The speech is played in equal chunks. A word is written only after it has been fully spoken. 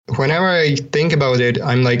whenever I think about it,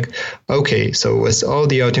 I'm like, okay, so with all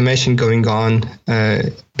the automation going on,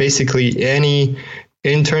 basically any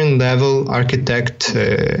intern level architect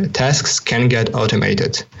tasks can get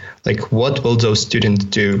automated. Like, what will those students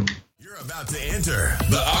do? About to enter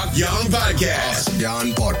the Akyan Podcast.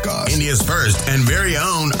 India's first and very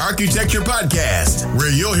own architecture podcast,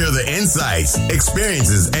 where you'll hear the insights,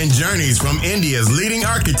 experiences, and journeys from India's leading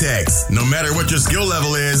architects. No matter what your skill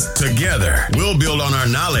level is, together we'll build on our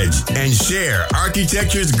knowledge and share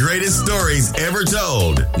architecture's greatest stories ever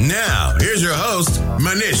told. Now, here's your host,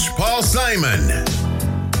 Menshykh Paul Simon.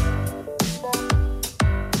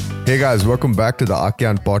 Hey guys, welcome back to the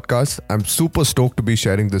Akyan Podcast. I'm super stoked to be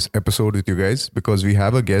sharing this episode with you guys because we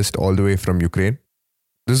have a guest all the way from Ukraine.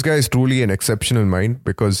 This guy is truly an exceptional mind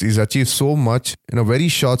because he's achieved so much in a very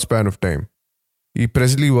short span of time. He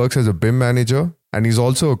presently works as a BIM manager and he's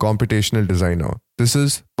also a computational designer. This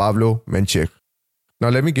is Pavlo Menshykh. Now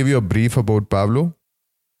let me give you a brief about Pavlo.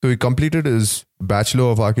 So he completed his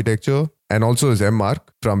Bachelor of Architecture and also his MArch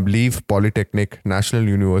from Lviv Polytechnic National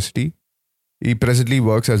University. He presently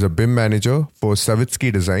works as a BIM manager for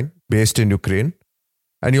Savitsky Design based in Ukraine.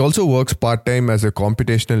 And he also works part-time as a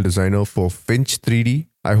computational designer for Finch 3D.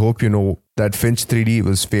 I hope you know that Finch 3D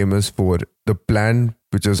was famous for the plan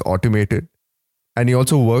which is automated. And he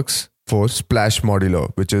also works for Splash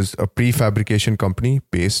Modular, which is a prefabrication company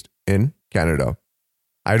based in Canada.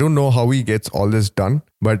 I don't know how he gets all this done,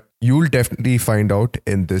 but you'll definitely find out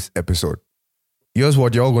in this episode. Here's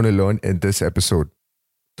what you're going to learn in this episode.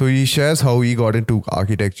 So he shares how he got into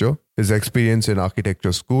architecture, his experience in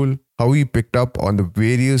architecture school, how he picked up on the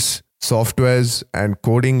various softwares and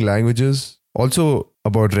coding languages, also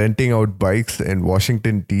about renting out bikes in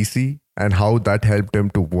Washington, D.C., and how that helped him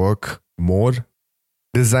to work more.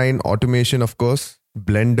 Design automation, of course,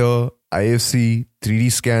 Blender, IFC,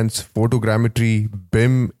 3D scans, photogrammetry,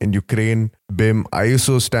 BIM in Ukraine, BIM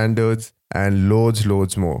ISO standards, and loads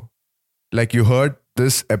more. Like you heard,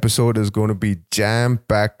 this episode is going to be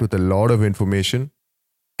jam-packed with a lot of information.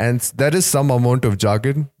 And there is some amount of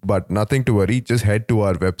jargon, but nothing to worry. Just head to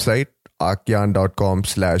our website,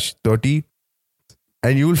 akyan.com/30,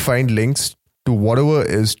 and you'll find links to whatever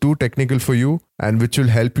is too technical for you and which will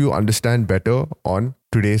help you understand better on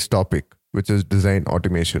today's topic, which is design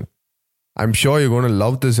automation. I'm sure you're going to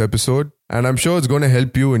love this episode, and I'm sure it's going to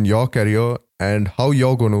help you in your career and how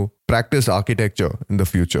you're going to practice architecture in the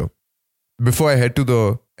future. Before I head to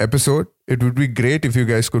the episode, it would be great if you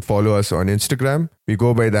guys could follow us on Instagram. We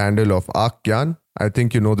go by the handle of Akyan. I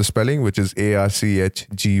think you know the spelling, which is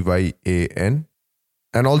ARCHGYAN.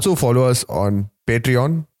 And also follow us on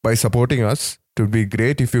Patreon by supporting us. It would be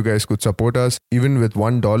great if you guys could support us even with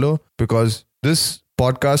 $1 because this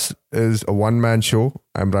podcast is a one-man show.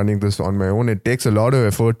 I'm running this on my own. It takes a lot of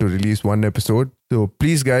effort to release one episode. So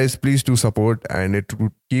please guys, please do support, and it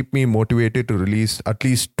would keep me motivated to release at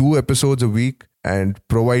least 2 episodes a week and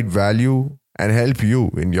provide value and help you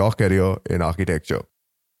in your career in architecture.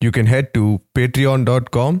 You can head to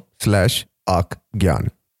patreon.com/archgyan.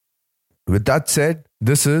 With that said,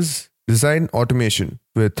 this is Design Automation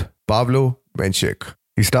with Pavlo Menshykh.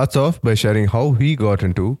 He starts off by sharing how he got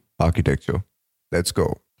into architecture. Let's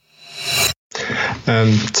go.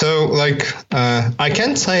 I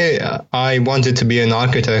can't say I wanted to be an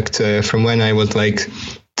architect from when I was like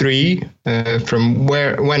 3,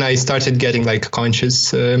 when I started getting like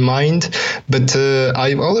conscious mind. But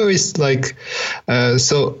I always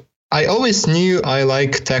I always knew I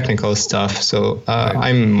like technical stuff. So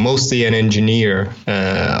I'm mostly an engineer,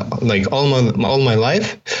 all my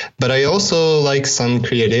life. But I also like some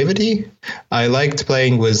creativity. I liked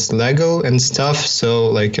playing with Lego and stuff.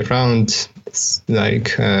 So like around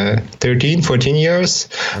 13, 14 years,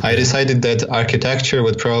 okay, I decided that architecture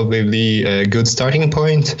would probably be a good starting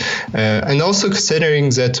point. And also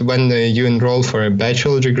considering that when you enroll for a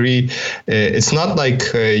bachelor degree, it's not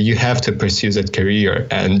like you have to pursue that career.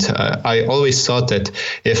 And I always thought that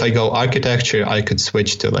if I go architecture, I could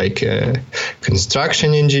switch to like a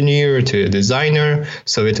construction engineer, to a designer.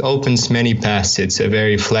 So it opens many paths. It's a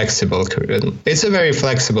very flexible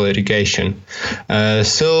education.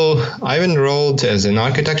 So I've enrolled as an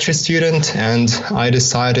architecture student, and I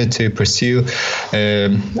decided to pursue a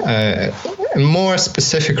more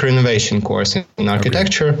specific renovation course in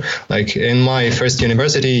architecture. Okay. Like in my first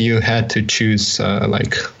university, you had to choose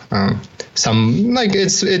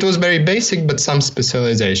it was very basic, but some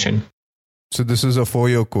specialization. So this is a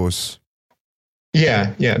 4-year course.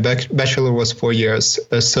 Yeah. Bachelor was 4 years.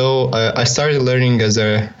 So I started learning as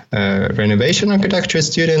a renovation architecture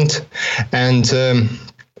student, and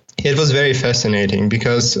it was very fascinating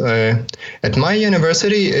because at my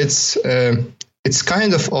university, it's it's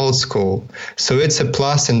kind of old school. So it's a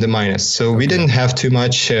plus and a minus. So we didn't have too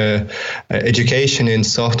much education in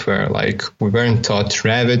software. Like we weren't taught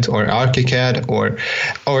Revit or ArchiCAD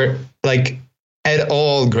or like at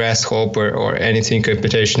all Grasshopper or anything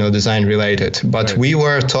computational design related. But we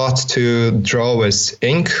were taught to draw with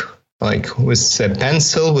ink, like with a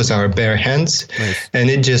pencil, with our bare hands. And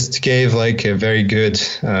it just gave like a very good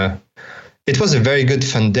it was a very good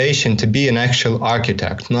foundation to be an actual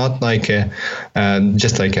architect, not like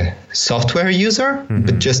just like a software user,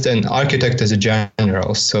 but just an architect as a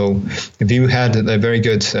general. So we had a very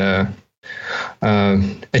good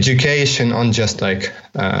education on just like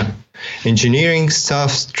engineering stuff,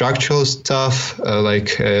 structural stuff,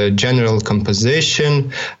 like general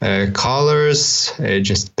composition, colors,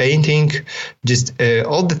 just painting, just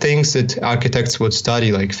all the things that architects would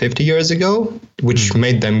study like 50 years ago, which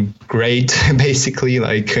made them great, basically.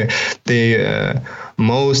 Like the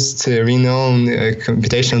most renowned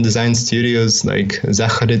computational design studios, like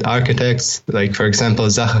Zacharit Architects, like for example,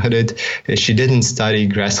 Zacharit, she didn't study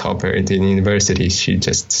Grasshopper at the university. She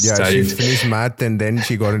just studied. She finished math and then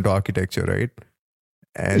she got into architecture, right?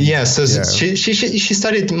 And, she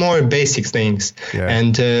studied more basic things,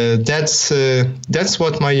 and that's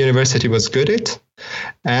what my university was good at.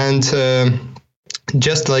 And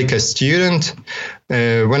just like a student,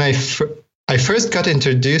 when I first got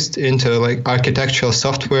introduced into like architectural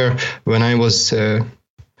software when I was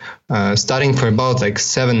studying for about like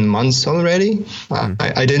 7 months already.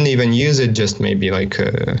 I didn't even use it, just maybe like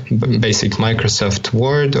basic Microsoft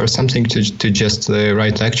Word or something to just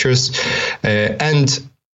write lectures. And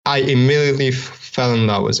I immediately fell in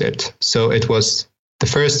love with it. So it was the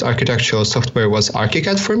first architectural software was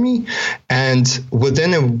ArchiCAD for me. And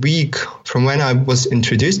within a week from when I was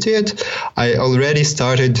introduced to it, I already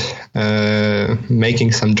started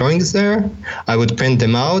making some drawings there. I would print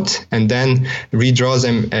them out and then redraw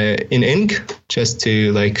them in ink just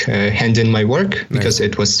to like hand in my work because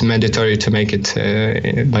it was mandatory to make it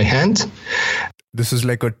by hand. This is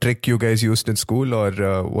like a trick you guys used in school, or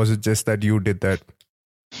was it just that you did that?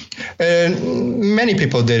 Many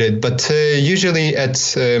people did it, but usually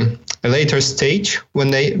at a later stage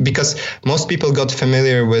because most people got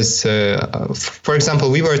familiar with, for example,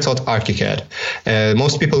 we were taught ArchiCAD.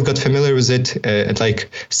 Most people got familiar with it at like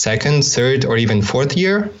second, third, or even fourth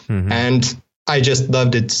year. And I just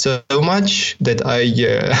loved it so much that I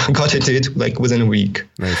got into it like within a week.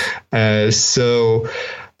 So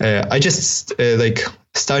I just like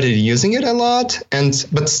started using it a lot,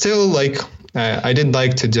 but still like I didn't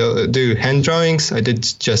like to do hand drawings. I did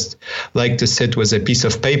just like to sit with a piece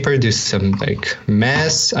of paper, do some like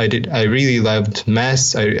math. I really loved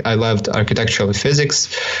math. I loved architectural physics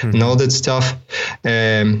and all that stuff.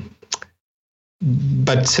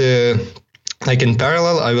 But like in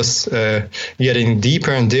parallel, I was getting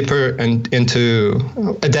deeper and deeper and into,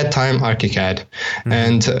 at that time, ArchiCAD.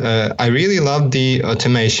 And I really loved the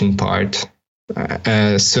automation part.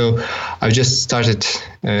 So I just started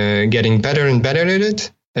getting better and better at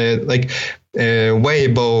it, way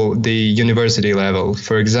above the university level.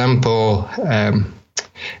 For example,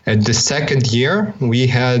 at the second year, we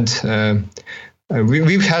had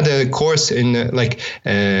we've had a course in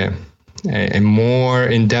a more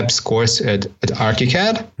in-depth course at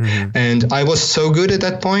ArchiCAD. And I was so good at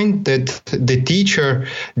that point that the teacher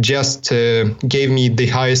just gave me the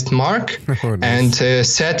highest mark and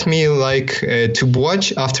set me to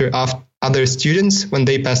watch after other students when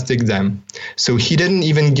they passed the exam. So he didn't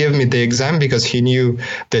even give me the exam because he knew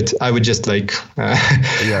that I would just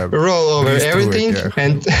roll over everything.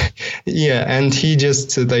 And and he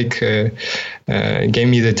just gave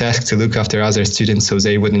me the task to look after other students so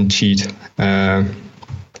they wouldn't cheat.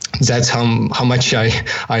 That's how much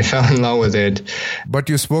I fell in love with it. But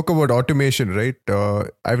you spoke about automation, right?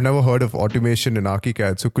 I've never heard of automation in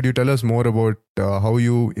ArchiCAD. So could you tell us more about how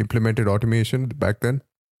you implemented automation back then?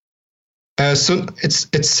 So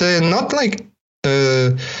it's not like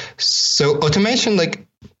so automation, like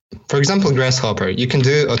for example Grasshopper, you can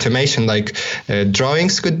do automation like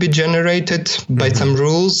drawings could be generated by some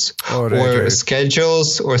rules or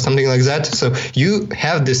schedules or something like that. So you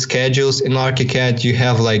have the schedules in ArchiCAD, you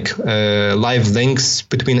have live links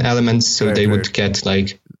between elements, so they would get just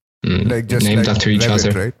named after each Revit,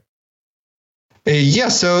 other, right?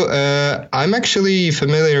 So I'm actually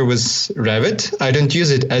familiar with Revit. I don't use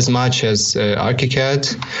it as much as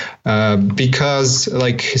ArchiCAD because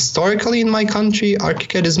historically in my country,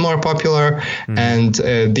 ArchiCAD is more popular and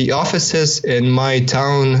the offices in my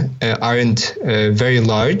town aren't very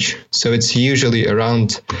large. So it's usually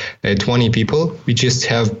around 20 people. We just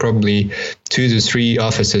have probably 2 to 3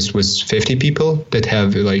 offices with 50 people that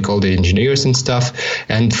have like all the engineers and stuff.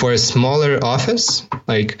 And for a smaller office,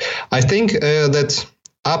 like I think that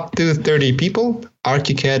up to 30 people,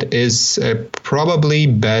 ArchiCAD is probably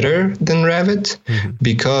better than Revit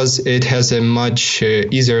because it has a much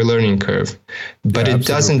easier learning curve. But it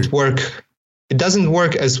doesn't work. It doesn't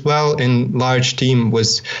work as well in large team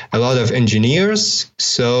with a lot of engineers.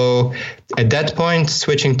 So at that point,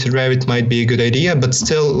 switching to Revit might be a good idea. But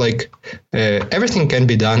still, like everything can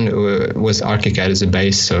be done with ArchiCAD as a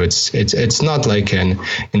base. So it's not like an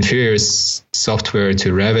inferior software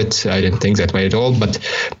to Revit. I didn't think that way at all. But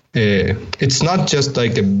it's not just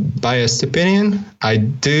like a biased opinion. I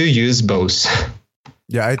do use both.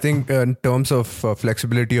 Yeah, I think in terms of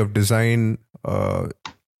flexibility of design,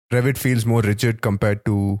 Revit feels more rigid compared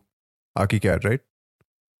to ArchiCAD, right?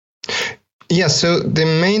 Yeah, so the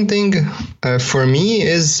main thing for me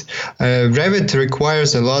is Revit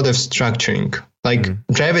requires a lot of structuring. Like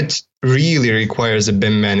Revit really requires a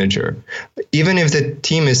BIM manager. Even if the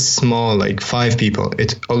team is small, like 5 people,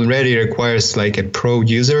 it already requires like a pro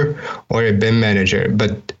user or a BIM manager.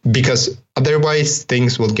 But because otherwise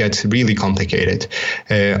things will get really complicated.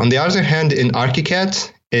 On the other hand, in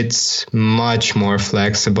ArchiCAD, it's much more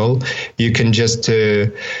flexible. You can just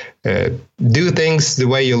do things the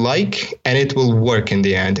way you like, and it will work in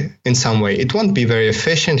the end in some way. It won't be very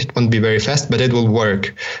efficient, it won't be very fast, but it will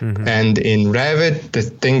work. And in Revit, the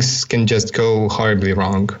things can just go horribly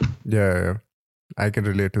wrong. Yeah. I can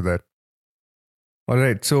relate to that. All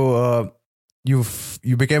right. So you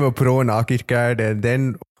became a pro in ArchiCAD, and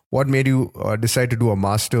then what made you decide to do a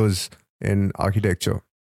master's in architecture?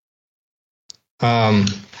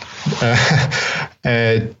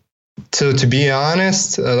 So to be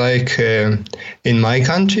honest, in my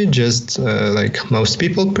country, just like most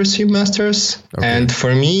people pursue masters. Okay. And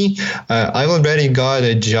for me, I already got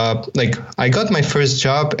a job. Like I got my first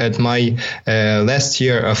job at my last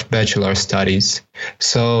year of bachelor studies.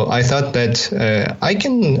 So I thought that I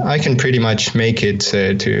can pretty much make it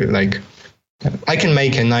to like. I can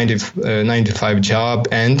make a 9 to 5 job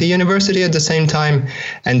and the university at the same time.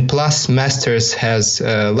 And plus masters has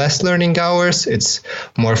less learning hours. It's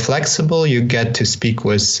more flexible. You get to speak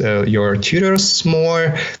with your tutors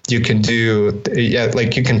more. You can you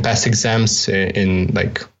can pass exams in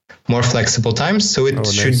like more flexible times. So it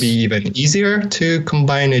should be even easier to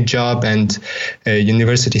combine a job and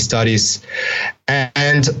university studies.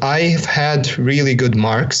 And I've had really good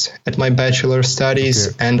marks at my bachelor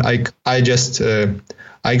studies, and I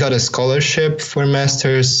got a scholarship for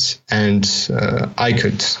masters, and I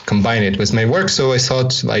could combine it with my work. So I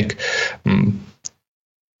thought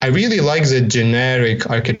I really like the generic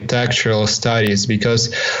architectural studies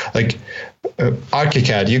because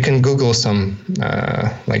ArchiCAD, you can Google some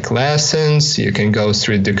lessons, you can go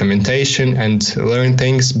through documentation and learn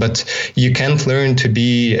things, but you can't learn to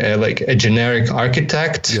be a generic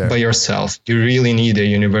architect by yourself. You really need a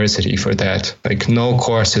university for that. Like no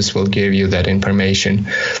courses will give you that information.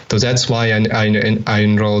 So that's why I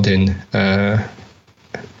enrolled in a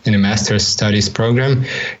master's studies program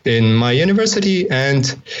in my university,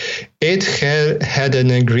 and it had an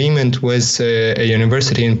agreement with a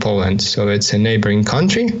university in Poland. So it's a neighboring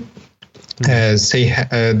country. They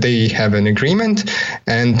have an agreement,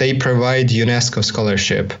 and they provide UNESCO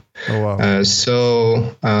scholarship. Oh, wow.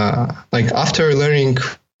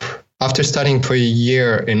 After studying for a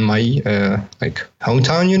year in my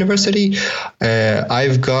hometown university,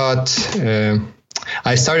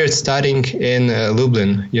 I started studying in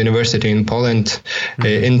Lublin University in Poland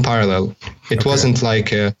in parallel. It wasn't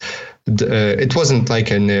like an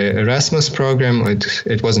Erasmus program.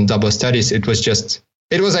 It wasn't double studies. It was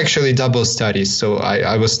actually double studies. So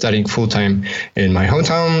I was studying full time in my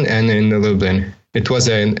hometown and in Lublin. It was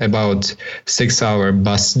about 6-hour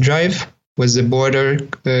bus drive with the border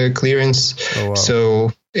clearance. Oh, wow.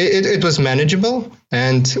 So it was manageable,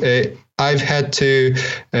 and I've had to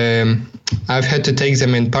take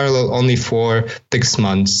them in parallel only for 6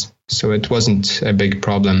 months, so it wasn't a big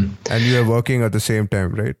problem. And you were working at the same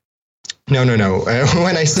time, right? No.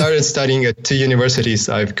 When I started studying at 2 universities,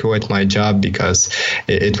 I've quit my job because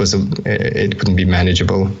it couldn't be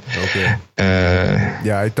manageable. Okay.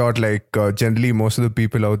 I thought generally most of the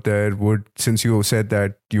people out there would, since you said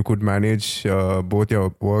that you could manage both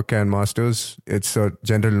your work and masters, it's a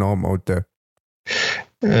general norm out there.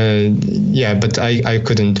 But I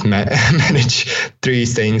couldn't manage 3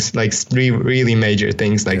 things, 3 really major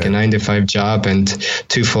things, a 9 to 5 job and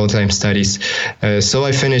 2 full-time studies. So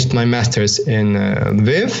I finished my master's in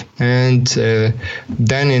Lviv, and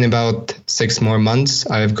then in about 6 more months,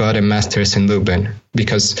 I've got a master's in Lublin.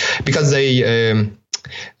 because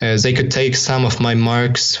they could take some of my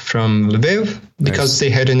marks from Lviv because they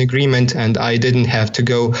had an agreement, and I didn't have to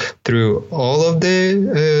go through all of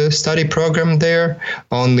the study program there.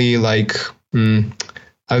 Only I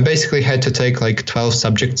basically had to take 12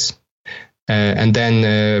 subjects. And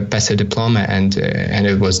then pass a diploma, and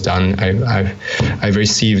it was done. I've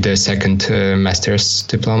received a second master's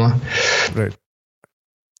diploma. Right.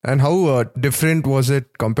 And how different was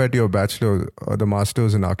it compared to your bachelor or the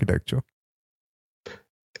master's in architecture?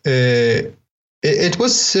 It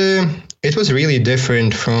was really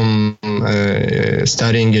different from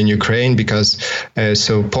studying in Ukraine because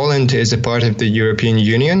so Poland is a part of the European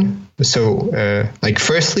Union. So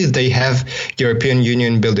firstly, they have European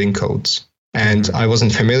Union building codes. And I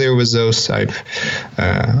wasn't familiar with those. I've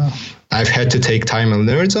had to take time and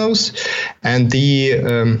learn those. And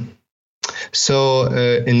in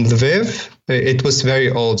Lviv, it was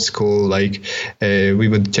very old school. We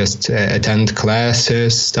would just attend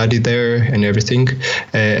classes, study there, and everything.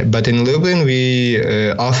 But in Lublin, we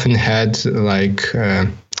often had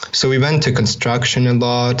so we went to construction a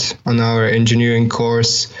lot on our engineering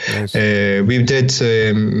course. Nice. We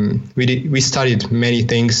studied many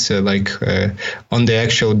things on the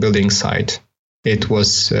actual building site. It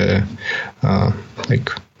was I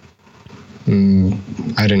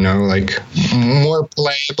don't know, more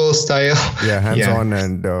playable style. Yeah, hands-on,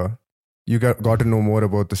 and you got to know more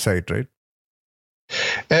about the site, right?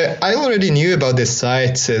 I already knew about this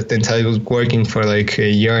site since I was working for a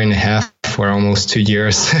year and a half for almost 2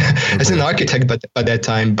 years as an architect by that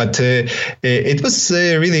time. But it was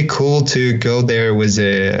really cool to go there with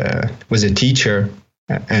a teacher,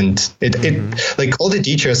 and it all the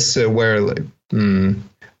teachers were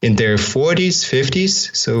in their 40s,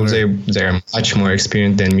 50s, so they're much more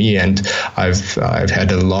experienced than me, and I've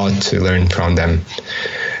had a lot to learn from them.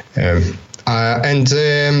 And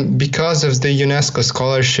because of the UNESCO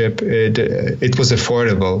scholarship, it was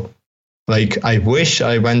affordable. I wish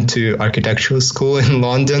I went to architectural school in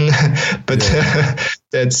London, but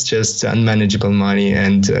that's just unmanageable money.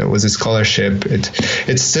 And with a scholarship,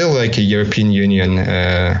 it's still a European Union.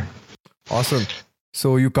 Awesome.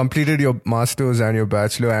 So you completed your master's and your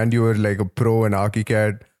bachelor, and you were a pro in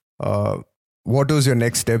ArchiCAD. What was your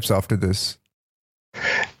next steps after this?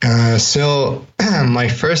 So my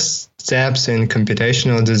first steps in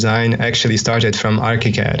computational design actually started from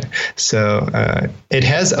ArchiCAD. So it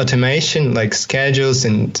has automation like schedules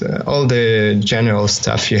and all the general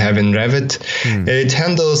stuff you have in Revit. It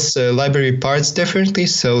handles library parts differently,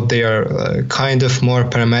 so they are kind of more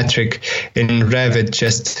parametric in Revit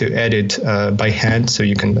just to edit by hand. So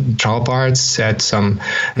you can draw parts, set some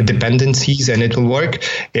dependencies, and it will work.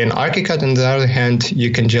 In ArchiCAD, on the other hand, you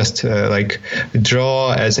can just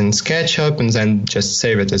draw as in SketchUp and then just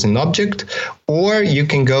save it as an object, or you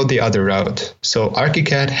can go the other route. So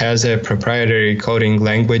ArchiCAD has a proprietary coding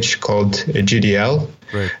language called GDL.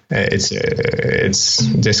 Right. It's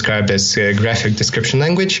described as a graphic description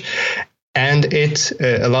language, and it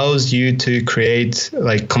allows you to create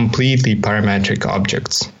completely parametric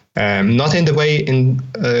objects. Not in the way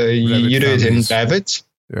you do it in Revit.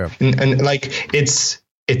 Yeah. And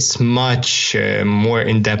it's much more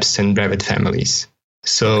in depth than Revit families.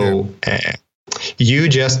 So you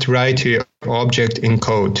just write your object in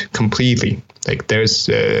code completely. There's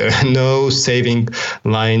no saving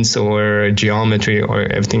lines or geometry or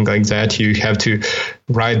everything like that. You have to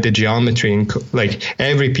write the geometry in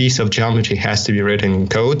every piece of geometry has to be written in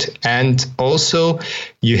code. And also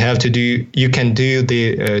you can do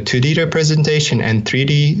the 2D representation and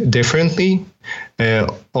 3D differently.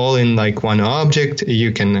 All in one object.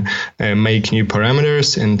 You can make new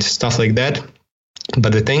parameters and stuff like that.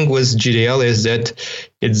 But the thing with GDL is that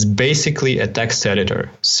it's basically a text editor.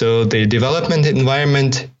 So the development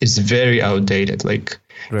environment is very outdated,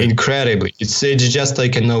 incredibly. It's just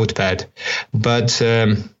like a notepad. But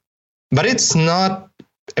it's not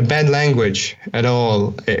a bad language at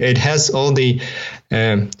all. It has all the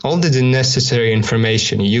necessary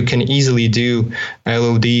information. You can easily do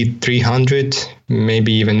LOD 300,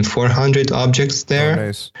 maybe even 400 objects there. Oh,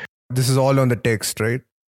 nice. This is all on the text, right?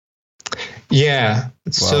 Yeah. Wow.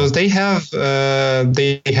 So they have a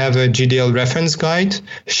GDL reference guide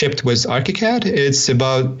shipped with ArchiCAD.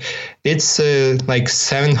 It's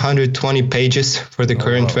 720 pages for the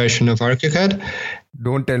current version of ArchiCAD.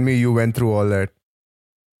 Don't tell me you went through all that.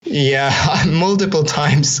 Yeah, multiple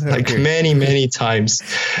times, like many times.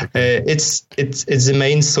 It's the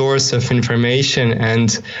main source of information,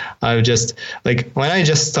 and I've just like when I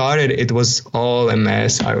just started, it was all a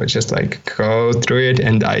mess. I would just like go through it,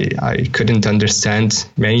 and I couldn't understand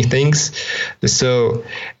many things. So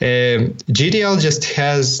GDL just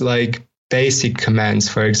has like basic commands.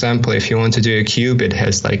 For example, if you want to do a cube, it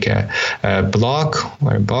has like a block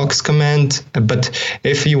or a box command. But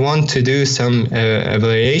if you want to do some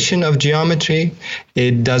evaluation of geometry,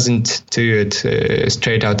 it doesn't do it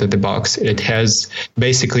straight out of the box. It has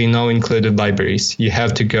basically no included libraries. You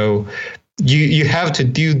have to go, you have to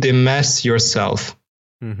do the mess yourself.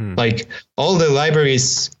 Mm-hmm. Like all the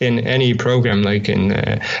libraries in any program, like in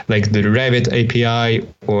like the Revit API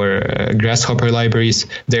or Grasshopper libraries,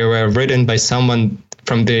 they were written by someone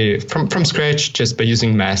from scratch just by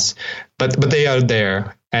using mass. But they are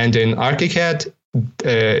there. And in ArchiCAD,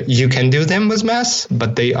 you can do them with mass,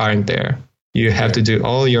 but they aren't there. You have to do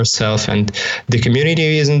all yourself, and the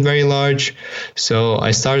community isn't very large. So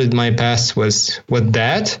I started my path with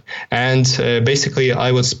that, and basically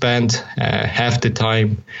I would spend half the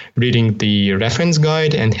time reading the reference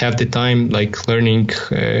guide and half the time like learning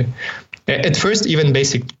at first even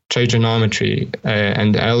basic trigonometry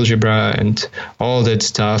and algebra and all that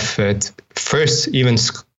stuff. At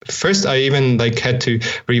First, I even like had to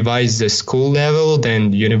revise the school level,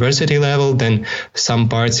 then university level, then some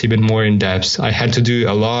parts even more in depth. I had to do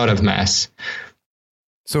a lot of math.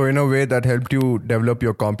 So in a way that helped you develop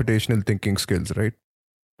your computational thinking skills, right?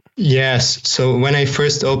 Yes. So when I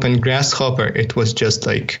first opened Grasshopper, it was just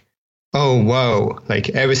like, oh, wow, like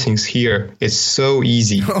everything's here. It's so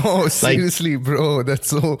easy. Oh, seriously, bro. That's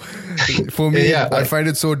so, for me, yeah, I find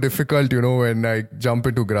it so difficult, when I jump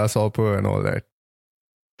into Grasshopper and all that.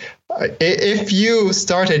 If you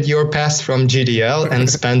started your path from GDL and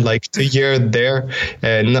spent like 2 years there,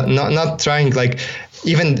 not trying like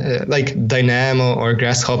even like Dynamo or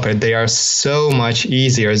Grasshopper, they are so much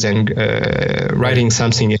easier than writing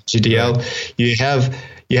something in GDL. Right.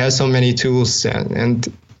 You have so many tools and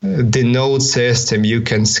the node system, you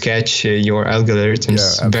can sketch your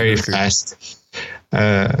algorithms very fast.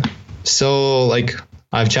 So like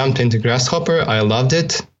I've jumped into Grasshopper. I loved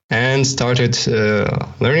it. And started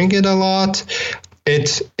learning it a lot.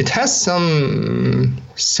 It has some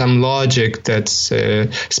logic that's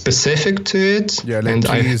specific to it. Yeah, like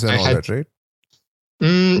trees and all that, right?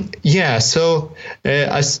 Yeah. So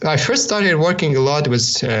I first started working a lot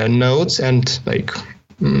with nodes and like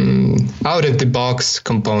out of the box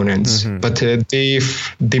components. Mm-hmm. But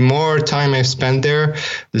the more time I spent there,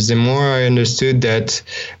 the more I understood that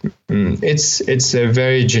it's a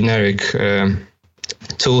very generic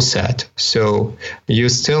tool set. So you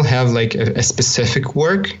still have like a specific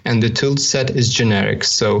work, and the tool set is generic.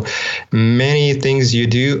 So many things you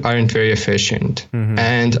do aren't very efficient. Mm-hmm.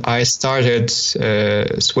 And I started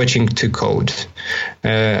switching to code.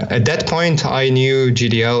 At that point, I knew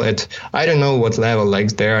GDL at I don't know what level.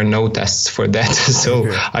 Like there are no tests for that, so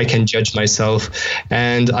I can judge myself.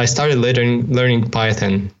 And I started learning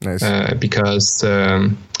Python. Nice.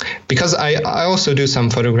 Because I also do some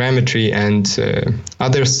photogrammetry and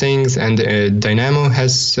other things, and Dynamo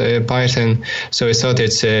has Python, so I thought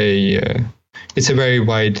it's a very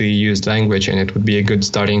widely used language, and it would be a good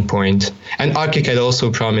starting point. And ArchiCAD also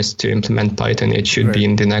promised to implement Python. It should be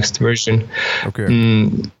in the next version. Okay.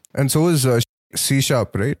 And so is C#,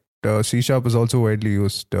 right? C# is also widely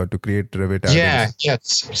used to create Revit add-ins.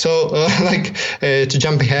 Yes. So to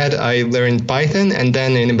jump ahead, I learned Python, and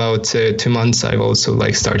then in about 2 months, I've also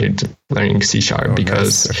started learning C#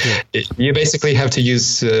 because you basically have to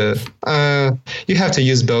use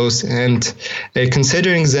both. And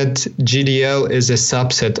considering that GDL is a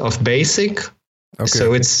subset of BASIC,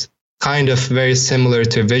 so it's kind of very similar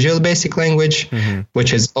to Visual Basic language, mm-hmm.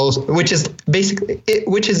 which is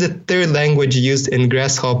the third language used in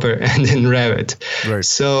Grasshopper and in Revit. Right.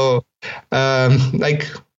 So,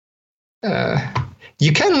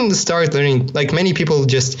 you can start learning. Like many people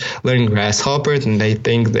just learn Grasshopper and they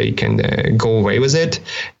think they can go away with it,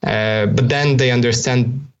 but then they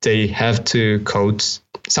understand they have to code.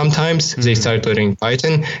 Sometimes they start learning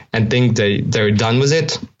Python and think they're done with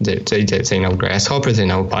it. They know Grasshopper, they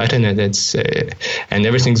know Python, and and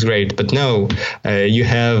everything's great. But no, you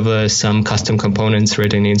have some custom components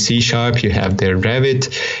written in C#. You have the Revit.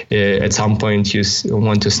 At some point, you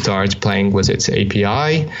want to start playing with its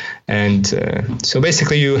API, and so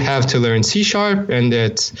basically you have to learn C#. And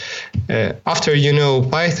that after you know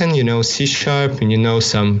Python, you know C#, and you know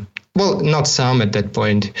some. Well, not some at that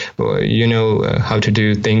point. You know how to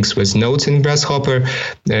do things with nodes in Grasshopper.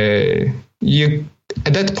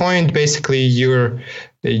 at that point, basically, you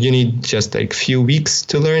need just like few weeks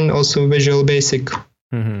to learn also Visual Basic.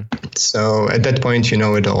 So at that point, you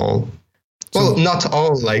know it all. Well, not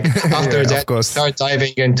all. Like after that, you start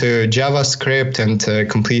diving into JavaScript and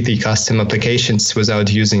completely custom applications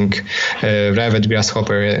without using Revit,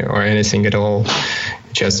 Grasshopper, or anything at all.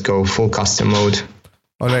 Just go full custom mode.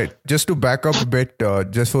 All right. Just to back up a bit,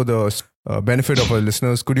 just for the benefit of our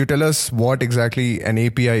listeners, could you tell us what exactly an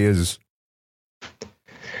API is?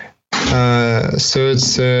 So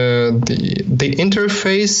it's the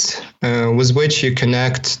interface with which you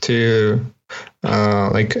connect to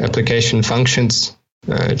like application functions,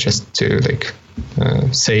 just to like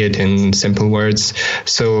say it in simple words.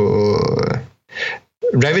 So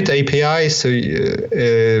Revit API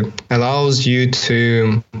allows you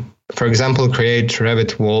to, for example, create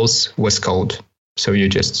Revit walls with code. So you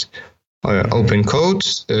just open code,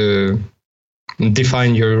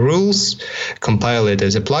 define your rules, compile it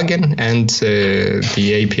as a plugin, and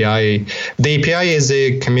the API is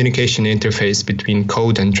a communication interface between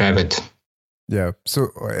code and Revit. Yeah.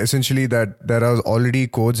 So essentially that there are already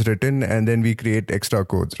codes written and then we create extra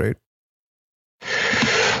codes, right?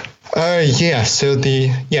 Yeah. So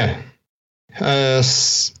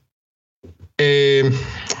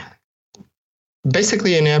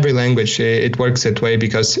basically in every language it works that way,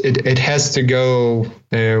 because it has to go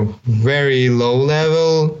very low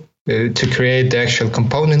level to create the actual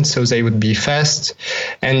components, so they would be fast.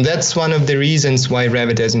 And that's one of the reasons why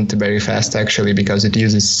Revit isn't very fast, actually, because it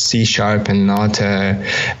uses C# and not a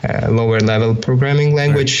lower level programming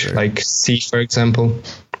language like C, for example.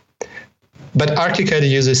 But ArchiCAD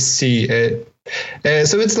uses C.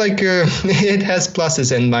 So it's like it has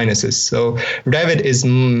pluses and minuses. So Revit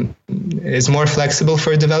is more flexible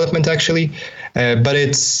for development, actually, but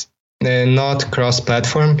it's not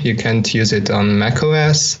cross-platform. You can't use it on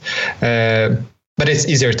macOS, but it's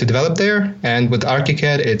easier to develop there. And with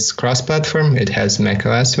ArchiCAD, it's cross-platform. It has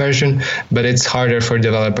macOS version, but it's harder for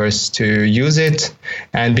developers to use it.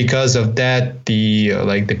 And because of that, the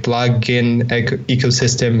plugin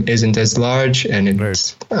ecosystem isn't as large, and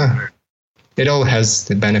it all has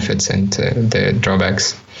the benefits and the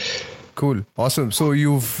drawbacks. Cool. Awesome. So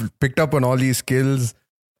you've picked up on all these skills.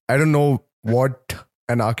 I don't know what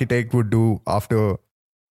an architect would do after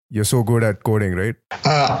you're so good at coding, right?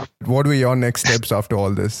 What were your next steps after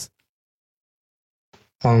all this?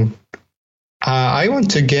 I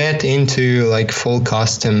want to get into like full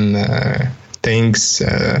custom things,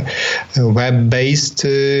 web-based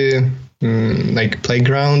like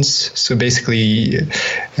playgrounds. So basically,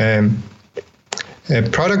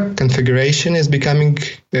 product configuration is becoming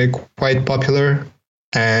quite popular.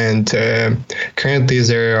 And currently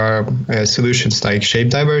there are solutions like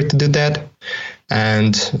ShapeDiver to do that.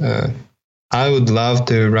 And I would love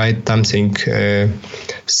to write something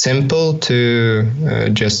simple to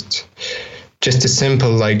just a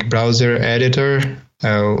simple like browser editor,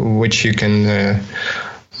 which you can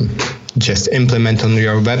just implement on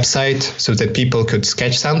your website so that people could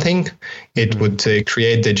sketch something. It would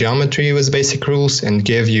create the geometry with basic rules and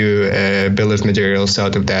give you a bill of materials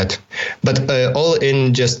out of that. But all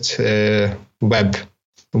in just web,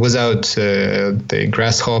 without the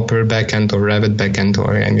Grasshopper backend or Revit backend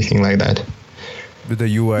or anything like that. With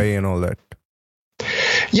the UI and all that.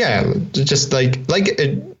 Yeah, just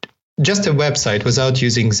just a website without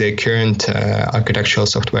using the current architectural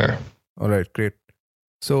software. All right, great.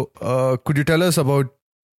 So, could you tell us about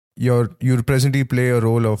you presently play a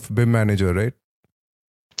role of BIM manager, right?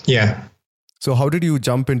 Yeah. So how did you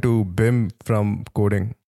jump into BIM from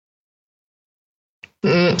coding?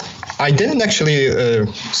 I didn't actually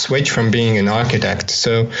switch from being an architect.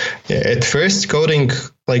 So at first coding,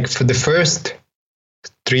 like for the first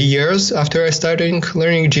 3 years after I started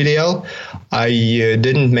learning GDL, I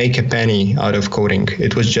didn't make a penny out of coding.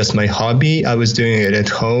 It was just my hobby. I was doing it at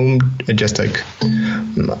home. Just like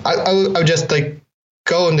I would just like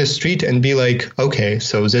go on the street and be like, okay,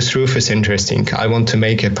 so this roof is interesting. I want to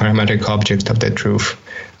make a parametric object of that roof.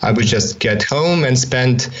 I would just get home and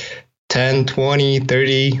spend 10, 20,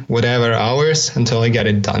 30, whatever hours until I get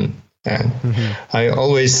it done. And I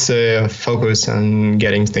always focus on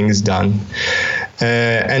getting things done.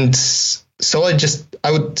 And so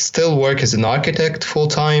I would still work as an architect full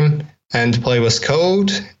time and play with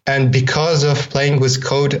code. And because of playing with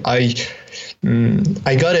code, I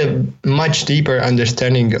got a much deeper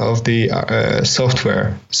understanding of the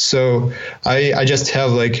software. So I just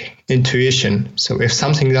have like intuition. So if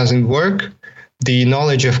something doesn't work, the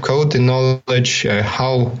knowledge of code, the knowledge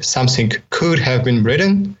how something could have been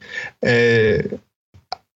written,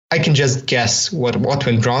 I can just guess what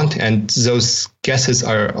went wrong, and those guesses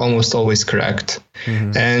are almost always correct.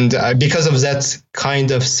 And because of that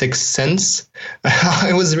kind of sixth sense,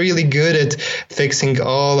 I was really good at fixing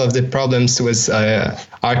all of the problems with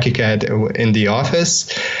ArchiCAD in the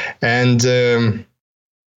office. And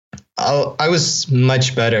I was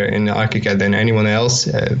much better in ArchiCAD than anyone else.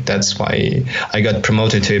 That's why I got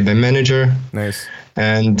promoted to a BIM manager. Nice.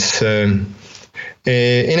 And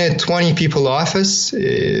in a 20 people office,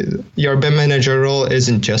 your BIM manager role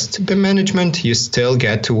isn't just BIM management. You still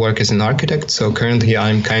get to work as an architect. So currently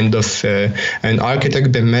I'm kind of an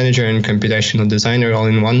architect, BIM manager, and computational designer all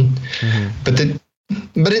in one. But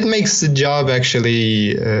it makes the job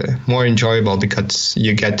actually more enjoyable because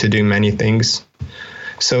you get to do many things.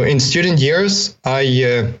 So in student years,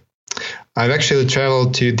 I've actually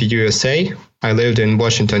traveled to the USA. I lived in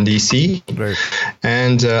Washington, D.C. Right.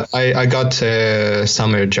 And I got a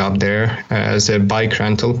summer job there as a bike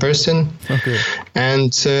rental person. Okay.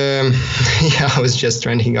 And I was just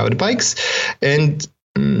renting out bikes. And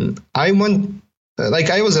I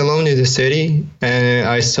was alone in the city, and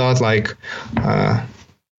I thought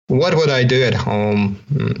what would I do at home?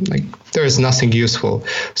 There's nothing useful.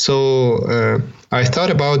 So I thought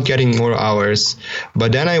about getting more hours,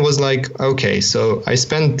 but then I was like, okay, so I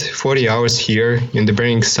spent 40 hours here in the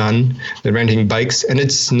burning sun, renting bikes, and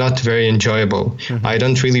it's not very enjoyable. I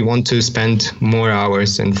don't really want to spend more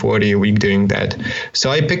hours than 40 a week doing that.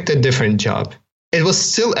 So I picked a different job. It was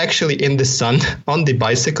still actually in the sun on the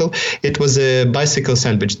bicycle. It was a bicycle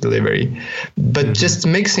sandwich delivery. But just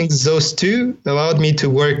mixing those two allowed me to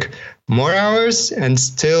work more hours and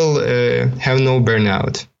still have no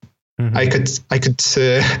burnout. I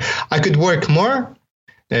could work more,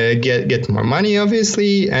 get more money,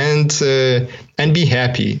 obviously, and be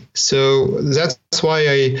happy. So that's why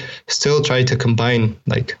I still try to combine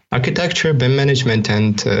architecture, BIM management,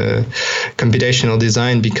 and computational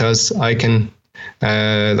design, because I can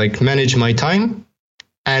manage my time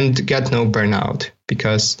and get no burnout,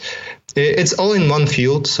 because it's all in one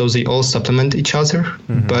field, so they all supplement each other,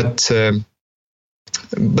 but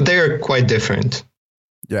they are quite different.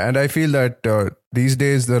 Yeah, and I feel that these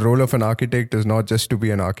days the role of an architect is not just to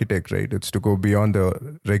be an architect, right? It's to go beyond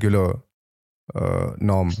the regular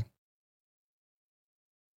norm.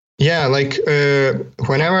 Yeah,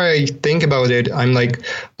 whenever I think about it, I'm like,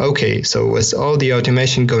 okay, so with all the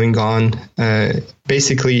automation going on,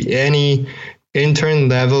 basically any intern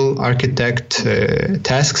level architect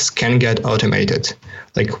tasks can get automated.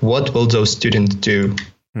 What will those students do?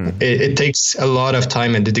 It takes a lot of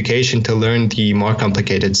time and dedication to learn the more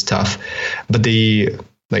complicated stuff, but the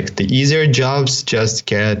easier jobs just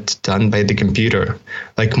get done by the computer,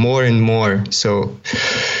 more and more. So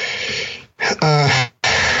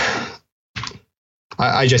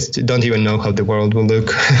I just don't even know how the world will look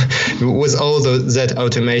with all that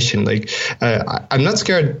automation. I'm not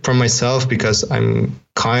scared for myself because I'm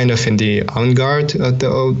kind of in the avant-garde of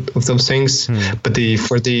those things. But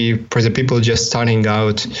for the people just starting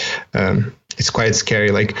out, it's quite scary.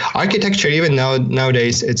 Architecture, even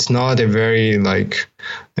nowadays, it's not a very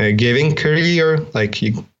giving career.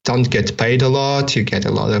 You don't get paid a lot. You get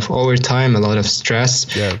a lot of overtime, a lot of stress.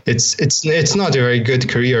 Yeah. It's not a very good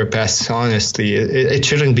career path, honestly. It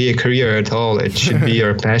shouldn't be a career at all. It should be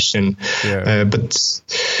your passion. Yeah. But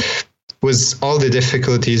with all the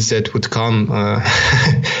difficulties that would come,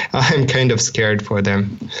 I'm kind of scared for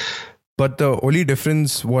them. But the only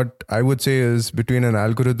difference, what I would say, is between an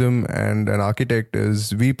algorithm and an architect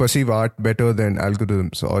is we perceive art better than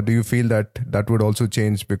algorithms. Or do you feel that would also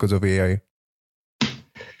change because of AI?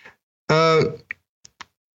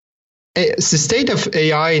 The state of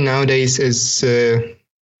AI nowadays is,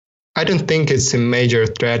 I don't think it's a major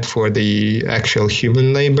threat for the actual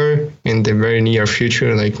human labor in the very near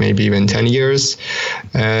future, maybe even 10 years.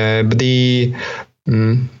 But the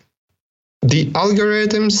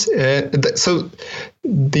algorithms, so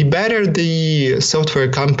the better the software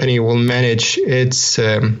company will manage its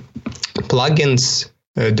plugins,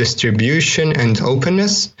 distribution, and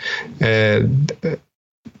openness,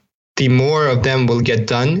 the more of them will get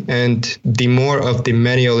done, and the more of the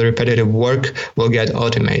manual repetitive work will get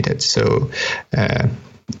automated. So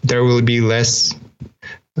there will be less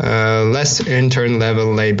intern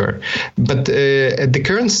level labor. But at the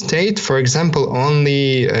current state, for example,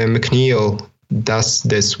 only McNeil does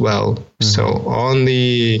this well. So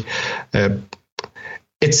only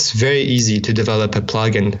it's very easy to develop a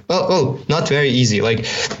plugin. Well, not very easy.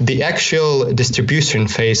 The actual distribution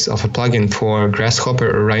phase of a plugin for Grasshopper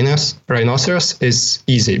or Rhinoceros is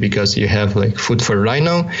easy because you have food for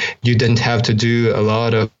Rhino. You don't have to do a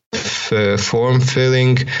lot of form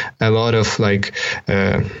filling, a lot of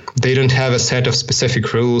they don't have a set of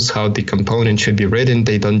specific rules how the component should be written.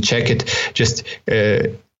 They don't check it. Just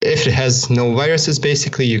if it has no viruses,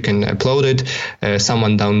 basically you can upload it.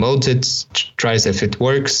 Someone downloads it, tries if it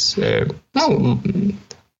works.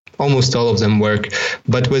 Almost all of them work.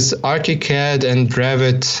 But with ArchiCAD and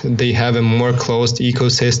Revit, they have a more closed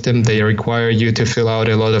ecosystem. They require you to fill out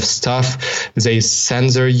a lot of stuff. They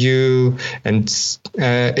censor you, and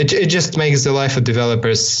it just makes the life of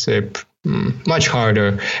developers much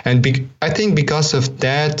harder. And I think because of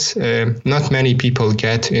that, not many people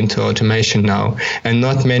get into automation now, and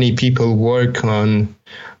not many people work on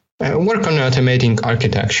automating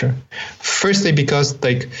architecture. Firstly, because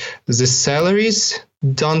the salaries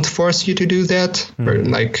don't force you to do that. Or,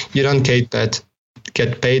 you don't get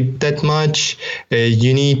paid that much.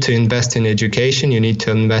 You need to invest in education. You need to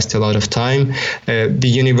invest a lot of time. The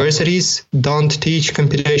universities don't teach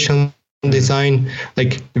computational design.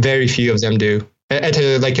 Very few of them do at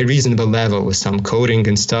a reasonable level with some coding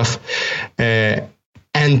and stuff. And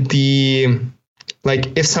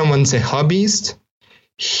if someone's a hobbyist,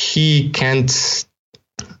 you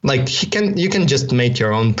can just make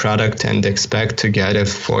your own product and expect to get a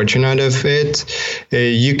fortune out of it.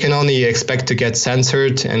 You can only expect to get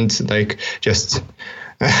censored and just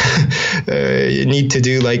you need to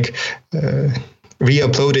do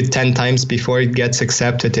re-upload it 10 times before it gets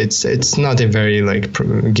accepted. It's not a very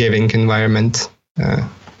giving environment.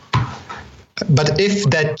 But if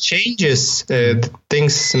that changes,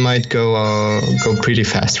 things might go pretty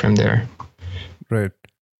fast from there. Right.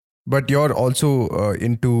 But you're also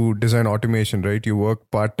into design automation, right? You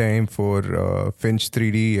work part-time for Finch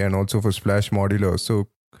 3D and also for Splash Modular. So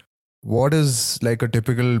what is a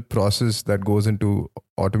typical process that goes into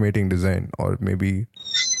automating design? Or maybe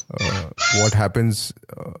what happens?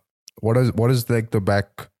 What is the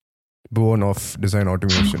backbone of design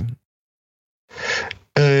automation?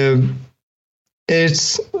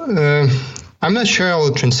 It's... I'm not sure I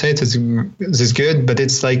will translate this good, but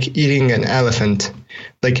it's like eating an elephant.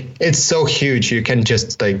 It's so huge, you can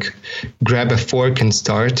just grab a fork and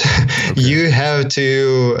start. Okay. You have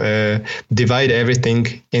to divide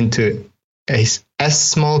everything into as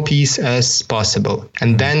small piece as possible,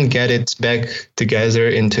 and then get it back together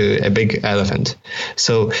into a big elephant.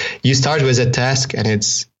 So you start with a task,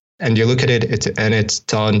 and you look at it, and it's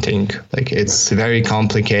daunting. It's very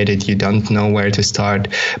complicated. You don't know where to start,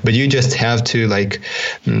 but you just have to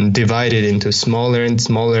divide it into smaller and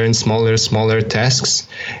smaller and smaller tasks.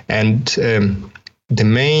 And the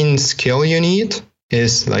main skill you need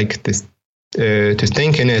is this to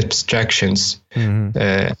think in abstractions. Mm-hmm.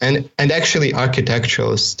 And actually,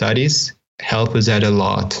 architectural studies help with that a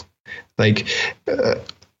lot.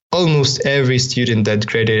 Almost every student that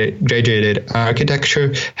graduated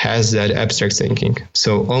architecture has that abstract thinking.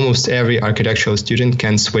 So almost every architectural student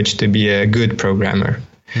can switch to be a good programmer.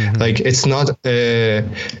 Mm-hmm. It's not,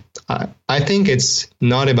 I think it's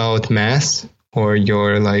not about math or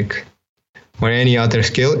your or any other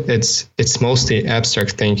skill. It's mostly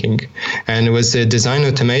abstract thinking. And with the design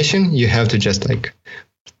automation, you have to just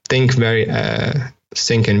think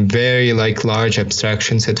in very large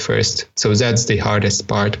abstractions at first. So that's the hardest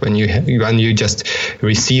part when you just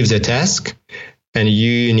receive the task and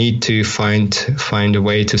you need to find a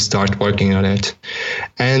way to start working on it.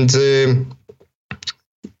 And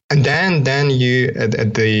then you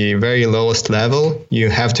at the very lowest level, you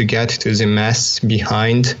have to get to the math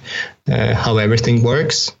behind how everything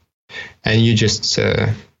works, and you just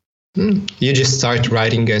start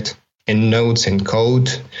writing it in notes and code,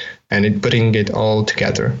 and putting it all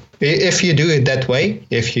together. If you do it that way,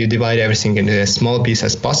 if you divide everything into as small piece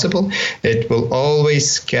as possible, it will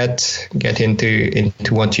always get into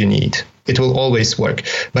what you need. It will always work.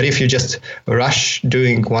 But if you just rush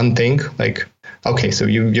doing one thing, okay, so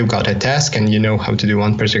you got a task and you know how to do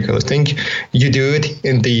one particular thing, you do it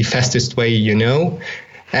in the fastest way you know,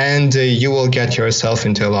 and you will get yourself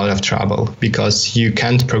into a lot of trouble because you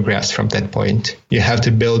can't progress from that point. You have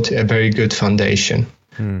to build a very good foundation.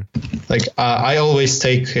 I always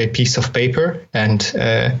take a piece of paper, and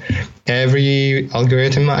every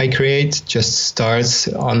algorithm I create just starts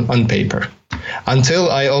on paper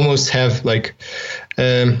until I almost have I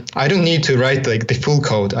don't need to write the full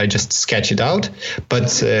code. I just sketch it out,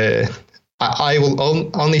 but I will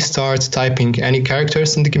only start typing any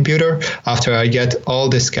characters in the computer after I get all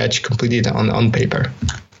the sketch completed on paper.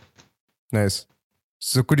 Nice.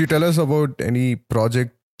 So could you tell us about any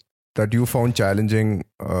project that you found challenging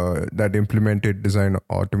that implemented design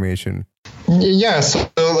automation? Yeah, so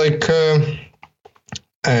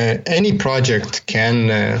any project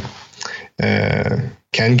can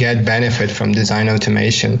can get benefit from design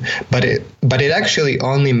automation, but it actually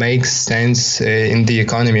only makes sense in the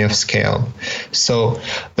economy of scale. So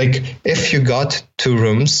like if you got 2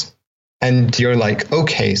 rooms and you're like,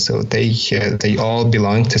 okay, so they all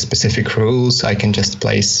belong to specific rules. I can just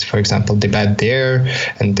place, for example, the bed there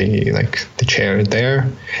and the chair there.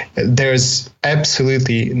 There's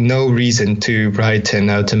absolutely no reason to write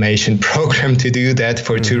an automation program to do that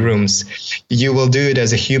for 2 rooms. You will do it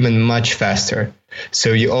as a human much faster.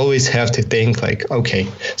 So you always have to think like, okay,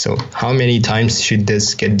 so how many times should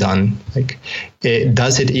this get done? Like,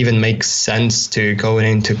 does it even make sense to go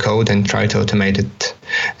into code and try to automate it?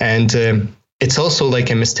 And it's also like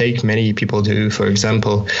a mistake many people do. For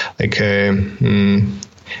example, like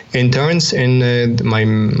interns in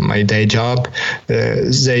my day job,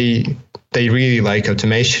 they really like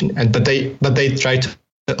automation, but they try to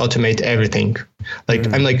automate everything.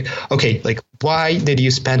 Like I'm like, okay, like why did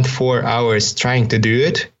you spend 4 hours trying to do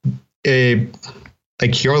it?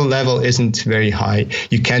 Like your level isn't very high.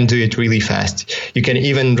 You can do it really fast. You can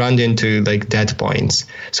even run into like dead points.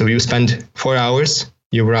 So you spend 4 hours,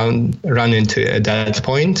 you run into a dead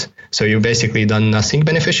point. So you basically done nothing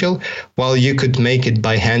beneficial, while you could make it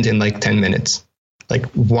by hand in like 10 minutes. Like,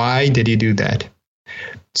 why did you do that?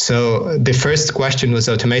 So the first question with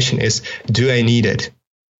automation is, do I need it?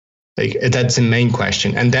 Like that's the main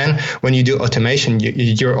question. And then when you do automation,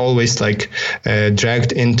 you're always like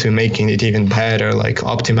dragged into making it even better, like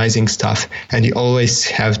optimizing stuff. And you always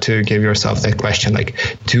have to give yourself that question,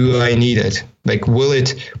 like, do I need it? Like, will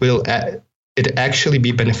it actually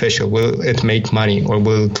be beneficial? Will it make money or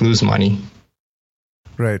will it lose money?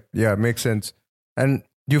 Right. Yeah, makes sense. And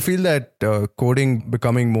do you feel that coding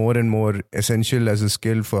becoming more and more essential as a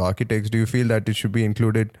skill for architects? Do you feel that it should be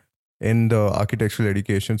included in the architectural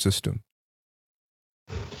education system?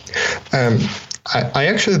 I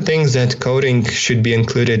actually think that coding should be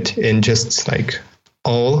included in just like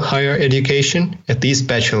all higher education, at least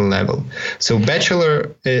bachelor level. So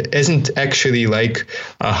bachelor isn't actually like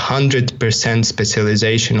 100%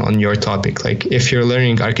 specialization on your topic. Like if you're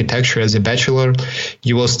learning architecture as a bachelor,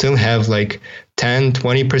 you will still have like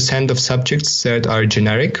 10-20% of subjects that are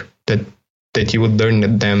generic, that you would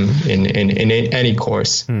learn them in any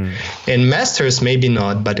course. In masters, maybe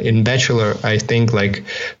not, but in bachelor, I think like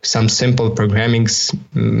some simple programming's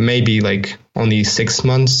maybe like only 6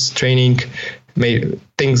 months training, maybe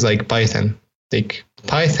things like Python. Like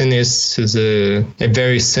Python is a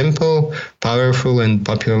very simple, powerful, and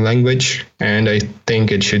popular language, and I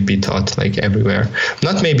think it should be taught like everywhere.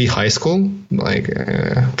 Not maybe high school, like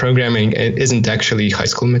programming isn't actually high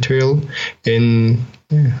school material.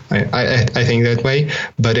 I think that way,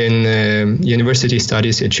 but in university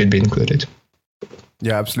studies, it should be included.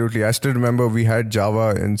 Yeah, absolutely. I still remember we had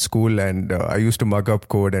Java in school, and I used to mug up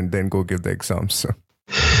code and then go give the exams. So.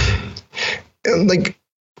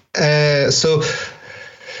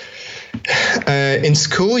 In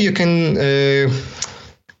school you can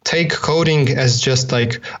take coding as just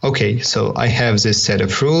like, okay, so I have this set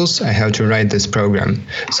of rules, I have to write this program.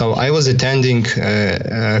 So I was attending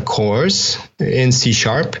a course in C#,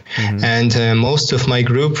 and most of my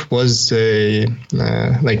group was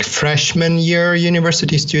like freshman year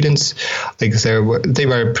university students. Like they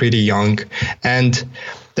were pretty young, and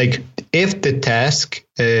like if the task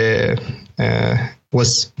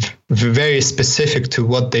was very specific to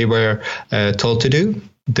what they were told to do,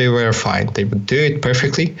 they were fine. They would do it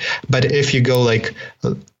perfectly. But if you go like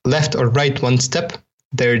left or right one step,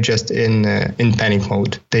 they're just in panic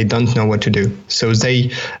mode. They don't know what to do. So they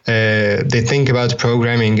think about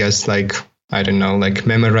programming as like, I don't know, like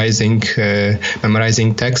memorizing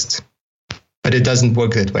text. But it doesn't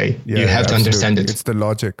work that way. Yeah, you have to understand it. It's the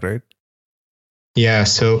logic, right? Yeah,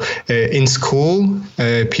 so in school,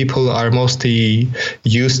 people are mostly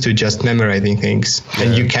used to just memorizing things,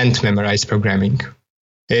 and you can't memorize programming.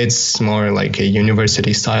 It's more like a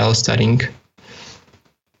university style studying.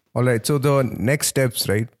 All right, so the next steps,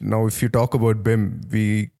 right? Now, if you talk about BIM,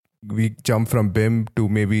 we jump from BIM to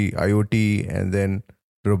maybe IoT and then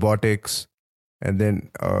robotics and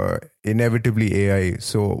then inevitably AI.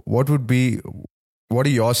 So what are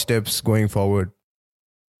your steps going forward?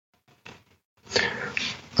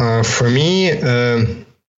 For me,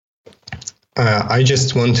 I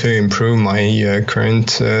just want to improve my current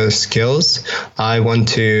skills. I want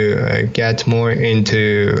to get more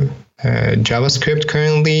into JavaScript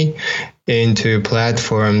currently, into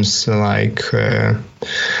platforms like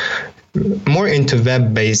more into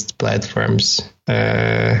web-based platforms.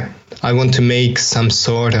 I want to make some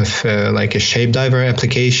sort of like a shape diver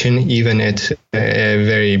application, even at a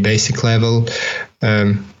very basic level.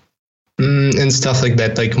 and stuff like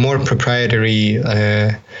that, like more proprietary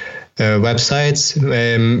websites.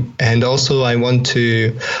 And also I want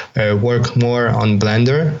to work more on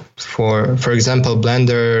Blender. For example,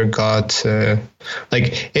 Blender got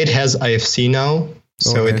it has IFC now.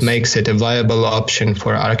 So nice. It makes it a viable option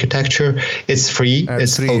for architecture. It's free.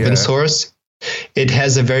 It's open source. It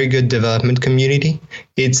has a very good development community.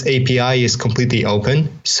 Its API is completely open.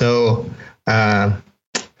 So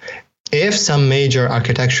if some major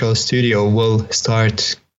architectural studio will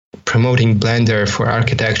start promoting Blender for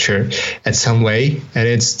architecture at some way, and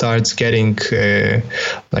it starts getting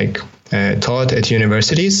taught at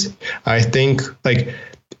universities, I think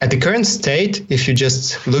at the current state, if you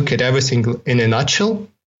just look at everything in a nutshell,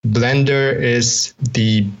 Blender is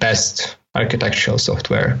the best architectural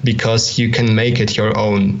software because you can make it your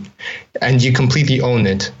own and you completely own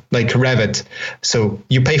it, like Revit. So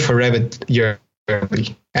you pay for Revit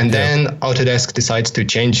yearly, and then Autodesk decides to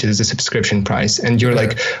change the subscription price, and you're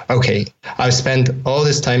like, okay, I've spent all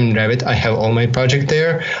this time in Revit, I have all my project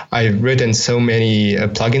there, I've written so many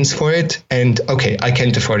plugins for it, and okay, I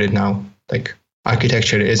can't afford it now. Like,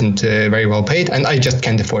 architecture isn't very well paid, and I just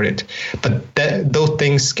can't afford it. But those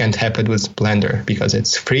things can't happen with Blender because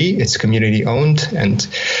it's free, it's community owned, and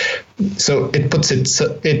so it puts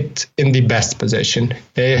it in the best position.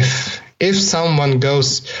 If someone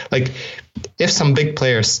goes, if some big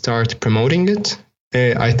players start promoting it,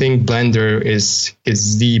 I think Blender is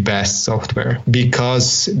the best software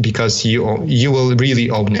because you will really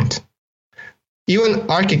own it. Even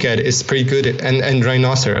ArchiCAD is pretty good, and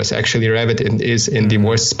Rhinoceros, actually Revit is in the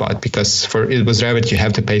worst spot because it was Revit, you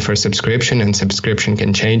have to pay for subscription, and subscription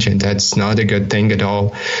can change, and that's not a good thing at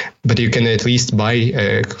all. But you can at least buy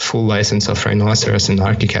a full license of Rhinoceros and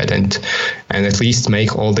ArchiCAD and at least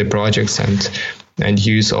make all the projects and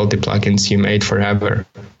use all the plugins you made forever.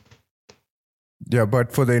 Yeah,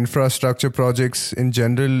 but for the infrastructure projects in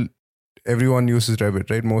general, everyone uses Revit,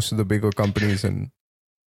 right? Most of the bigger companies and...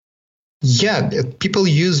 Yeah, people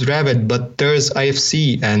use Revit, but there's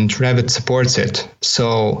IFC and Revit supports it.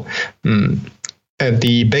 So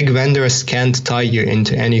the big vendors can't tie you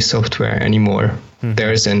into any software anymore. Mm-hmm.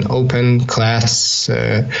 There's an open class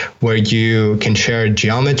where you can share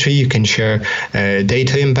geometry, you can share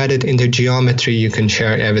data embedded into geometry, you can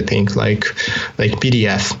share everything like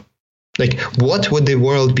PDF. Like, what would the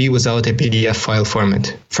world be without a PDF file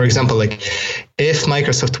format? For example, if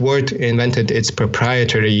Microsoft Word invented its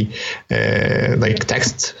proprietary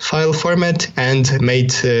text file format and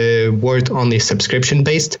made Word only subscription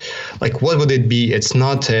based, what would it be? It's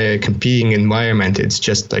not a competing environment. It's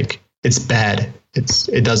just it's bad.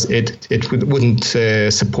 It wouldn't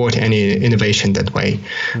support any innovation that way.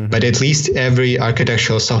 Mm-hmm. But at least every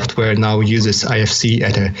architectural software now uses IFC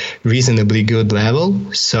at a reasonably good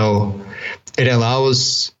level. So it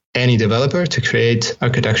allows any developer to create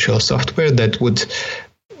architectural software that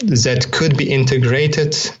could be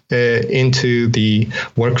integrated into the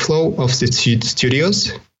workflow of the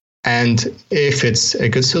studios. And if it's a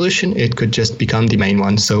good solution, it could just become the main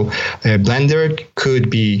one. So Blender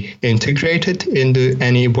could be integrated into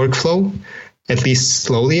any workflow, at least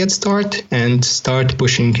slowly at start, and start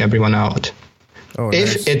pushing everyone out. Oh,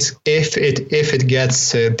 if nice. if it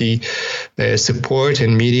gets the support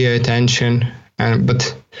and media attention,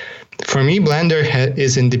 but for me, Blender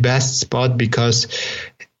is in the best spot because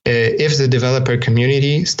if the developer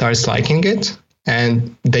community starts liking it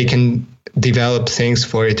and they can develop things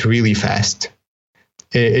for it really fast.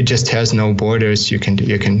 It just has no borders. You can do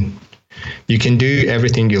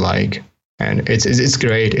everything you like, and it's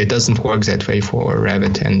great. It doesn't work that way for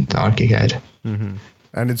Revit and ArchiCAD. Mm-hmm.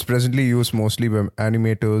 And it's presently used mostly by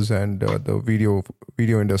animators and the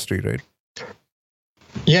video industry, right?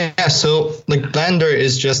 Yeah. So Blender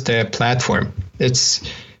is just a platform.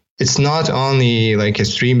 It's not only a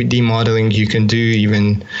 3D modeling. You can do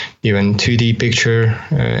even 2D picture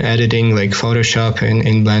editing, like Photoshop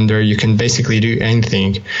in Blender. You can basically do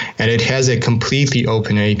anything, and it has a completely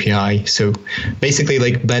open API. So basically,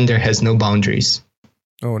 Blender has no boundaries.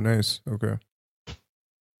 Oh, nice. Okay.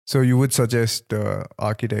 So you would suggest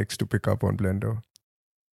architects to pick up on Blender?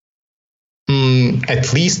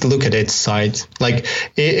 At least look at its site.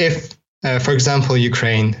 If for example,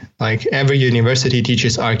 Ukraine, every university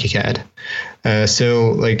teaches ArchiCAD.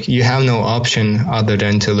 So you have no option other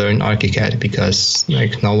than to learn ArchiCAD because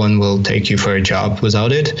no one will take you for a job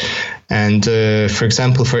without it. And for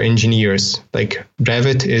example, for engineers,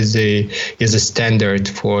 Revit is a standard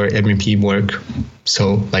for MEP work.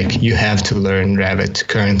 So you have to learn Revit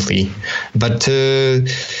currently. But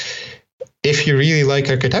if you really like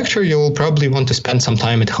architecture, you'll probably want to spend some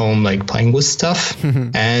time at home, like playing with stuff.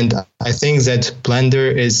 And I think that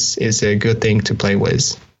Blender is a good thing to play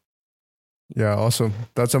with. Yeah, awesome.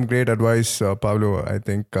 That's some great advice, Pavlo. I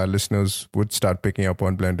think our listeners would start picking up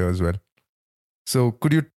on Blender as well. So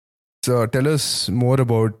could you tell us more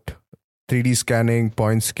about 3D scanning,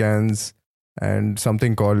 point scans, and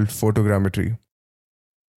something called photogrammetry?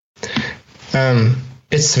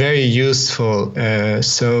 It's very useful.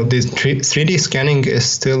 So the 3D scanning is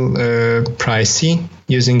still pricey.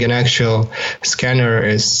 Using an actual scanner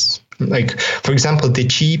is, like, for example, the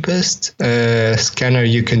cheapest scanner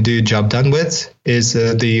you can do job done with is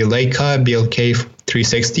the Leica BLK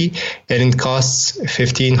 360, and it costs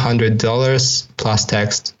 $1,500 plus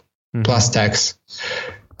tax.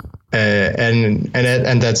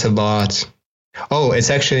 And that's a lot. Oh, it's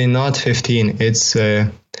actually not 15. It's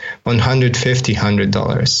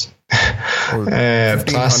 $150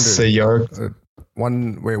 plus your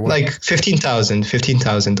like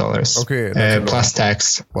 $15,000. Okay, plus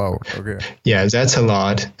tax. Wow. Okay. Yeah, that's a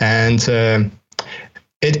lot, and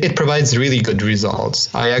it provides really good results.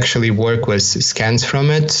 I actually work with scans from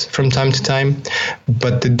it from time to time,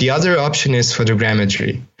 but the other option is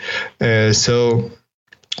photogrammetry. So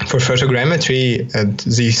for photogrammetry,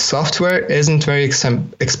 the software isn't very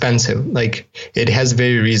expensive. Like, it has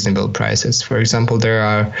very reasonable prices. For example, there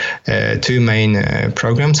are two main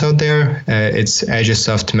programs out there. It's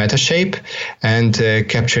Agisoft Metashape and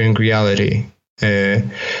Capturing Reality.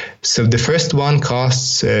 So the first one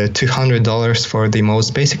costs $200 for the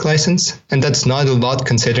most basic license, and that's not a lot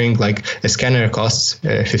considering like a scanner costs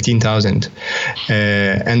 $15,000,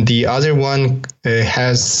 and the other one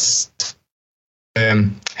has a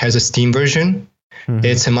Steam version. Mm-hmm.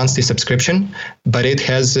 It's a monthly subscription, but it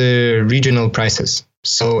has regional prices.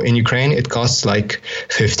 So in Ukraine, it costs like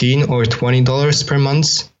 $15 or $20 per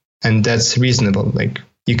month, and that's reasonable. Like,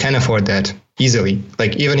 you can afford that easily.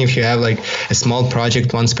 Like, even if you have like a small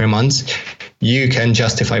project once per month, you can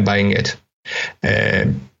justify buying it.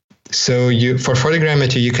 So for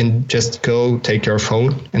photogrammetry, you can just go take your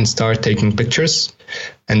phone and start taking pictures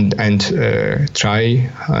and try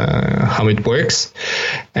how it works.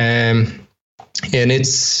 And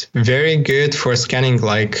it's very good for scanning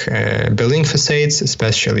like building facades,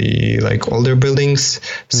 especially like older buildings,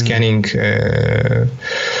 scanning the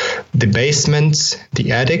basements,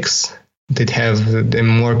 the attics that have a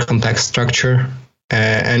more complex structure.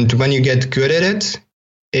 And when you get good at it,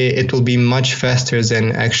 it will be much faster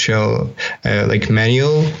than actual like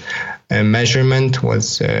manual measurement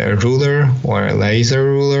with a ruler or a laser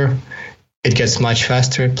ruler. It gets much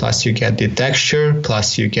faster, plus you get the texture,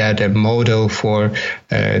 plus you get a model for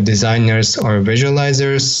designers or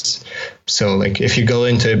visualizers. So like if you go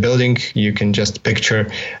into a building, you can just picture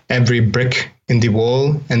every brick in the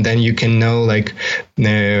wall, and then you can know like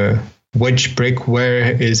which brick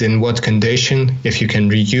where is in what condition, if you can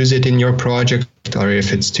reuse it in your project, or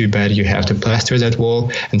if it's too bad, you have to plaster that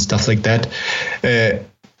wall and stuff like that.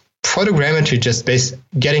 Photogrammetry, just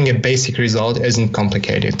getting a basic result isn't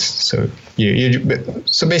complicated. So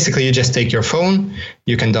so basically you just take your phone,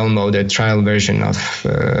 you can download a trial version of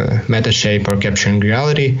Metashape or Capturing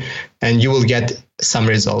Reality, and you will get some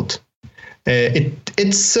result.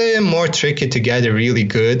 It's more tricky to get a really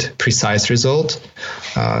good, precise result.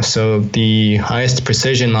 So the highest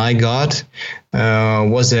precision I got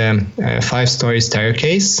was a 5-story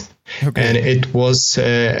staircase, and it was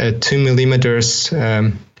a 2 millimeters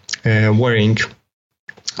varying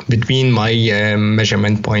between my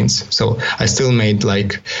measurement points. So I still made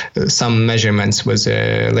like some measurements with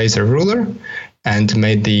a laser ruler and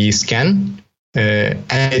made the scan.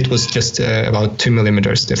 And it was just about 2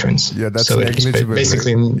 millimeters difference. Yeah, that's so negligible.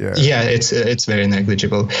 Basically, it's very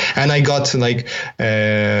negligible. And I got like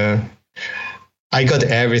I got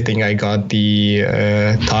everything. I got the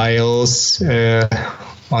tiles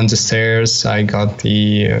on the stairs. I got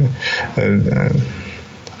the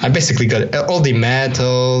I basically got all the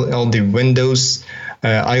metal, all the windows.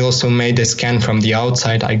 I also made a scan from the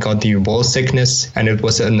outside. I got the wall thickness, and it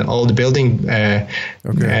was an old building, and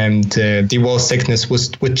the wall thickness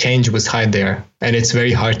would change with height there, and it's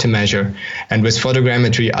very hard to measure. And with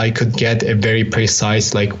photogrammetry, I could get a very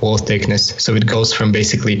precise like wall thickness. So it goes from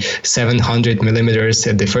basically 700 millimeters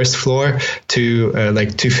at the first floor to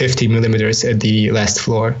like 250 millimeters at the last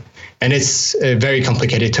floor. And it's very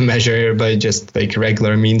complicated to measure by just like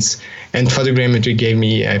regular means. And photogrammetry gave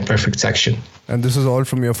me a perfect section. And this is all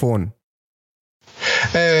from your phone?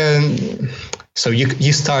 So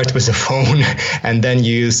you start with a phone, and then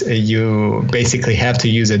you basically have to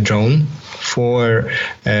use a drone for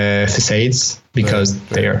facades because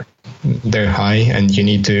they're they're high, and you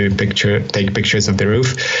need to take pictures of the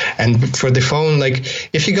roof. And for the phone, like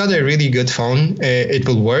if you got a really good phone, it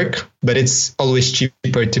will work, but it's always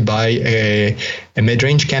cheaper to buy a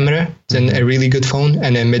mid-range camera than a really good phone.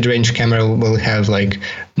 And a mid-range camera will have like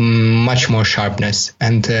much more sharpness,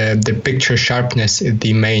 and the picture sharpness is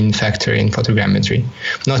the main factor in photogrammetry,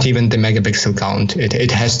 not even the megapixel count.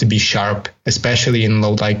 It has to be sharp, especially in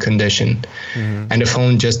low light condition, and the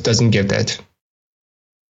phone just doesn't give that.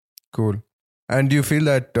 Cool. And do you feel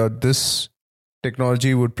that this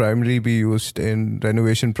technology would primarily be used in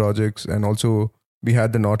renovation projects? And also we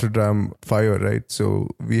had the Notre Dame fire, right? So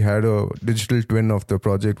we had a digital twin of the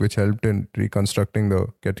project which helped in reconstructing the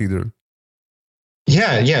cathedral.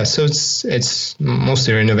 Yeah. So it's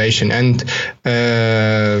mostly renovation, and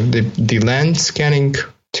the land scanning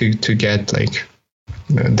to get like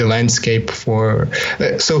the landscape for.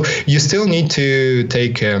 So you still need to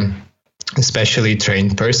take a specially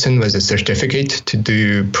trained person with a certificate to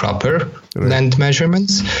do proper land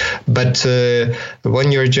measurements. But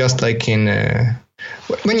when you're just like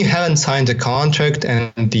when you haven't signed a contract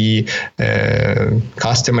and the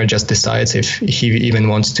customer just decides if he even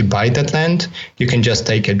wants to buy that land, you can just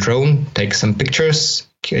take a drone, take some pictures.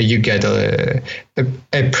 You get a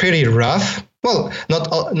pretty rough. Well,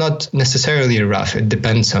 not necessarily rough. It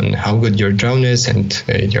depends on how good your drone is and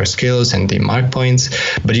your skills and the mark points.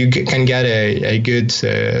 But you can get a good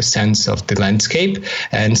sense of the landscape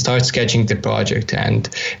and start sketching the project. And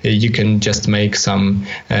you can just make some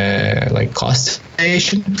like cost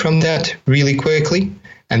estimation from that really quickly.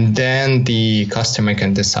 And then the customer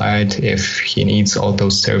can decide if he needs all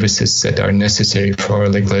those services that are necessary for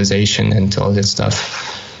legalization and all that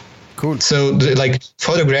stuff. Cool. So like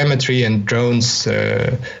photogrammetry and drones,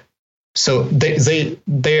 so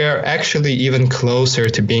they are actually even closer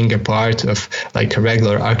to being a part of like a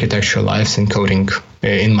regular architectural lives in coding,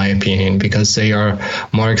 in my opinion, because they are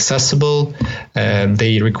more accessible,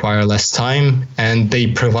 they require less time, and they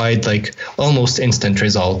provide like almost instant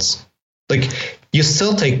results. Like you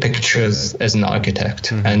still take pictures as an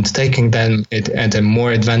architect, and taking them at a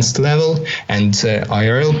more advanced level, and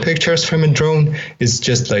IRL pictures from a drone is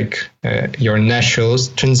just like your natural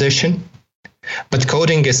transition. But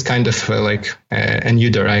coding is kind of like a new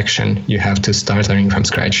direction. You have to start learning from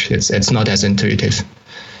scratch. It's not as intuitive.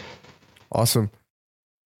 Awesome.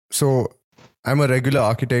 So I'm a regular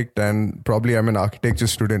architect, and probably I'm an architecture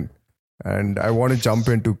student, and I want to jump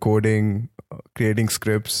into coding, creating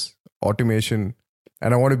scripts, automation,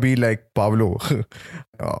 and I want to be like Pavlo.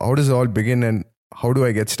 How does it all begin, and how do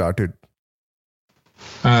I get started?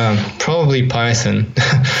 Probably Python.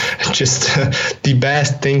 Just the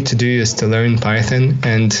best thing to do is to learn Python,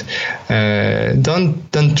 and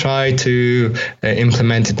don't try to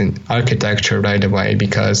implement it in architecture right away,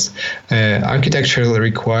 because architecture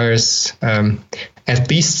requires at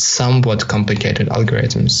least somewhat complicated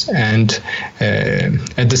algorithms. And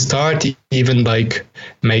at the start, even like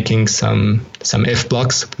making some if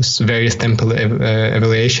blocks with various temple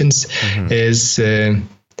evaluations is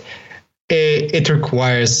it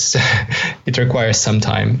requires some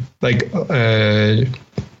time, like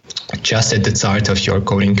just at the start of your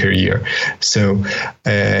coding career. So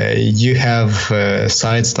you have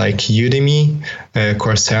sites like Udemy,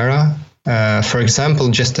 Coursera. For example,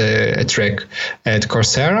 just a trick. At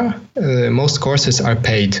Coursera, most courses are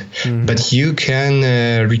paid, but you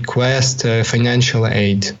can request financial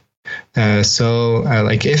aid. So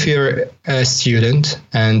like if you're a student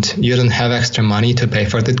and you don't have extra money to pay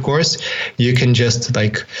for that course, you can just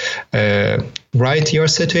like write your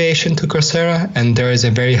situation to Coursera, and there is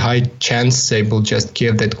a very high chance they will just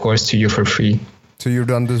give that course to you for free. So you've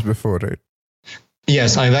done this before, right?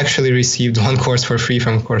 Yes, I've actually received one course for free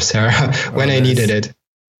from Coursera when I needed it.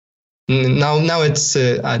 Now it's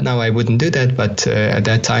now I wouldn't do that, but at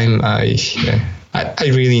that time I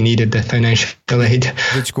really needed the financial aid.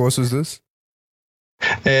 Which course is this?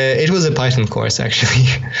 It was a Python course, actually.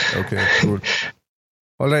 Okay, cool.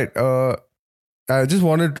 All right. I just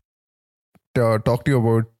wanted to talk to you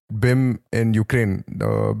about BIM in Ukraine.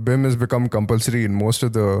 BIM has become compulsory in most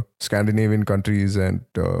of the Scandinavian countries and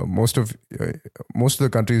most of the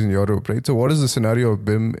countries in Europe, right? So what is the scenario of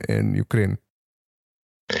BIM in Ukraine?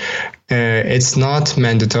 It's not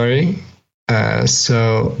mandatory.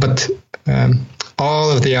 But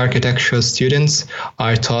all of the architectural students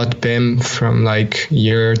are taught BIM from like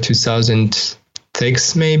year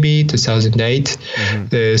 2006, maybe 2008.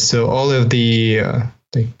 So all of the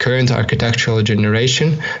current architectural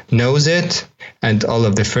generation knows it, and all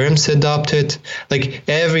of the firms adopt it. Like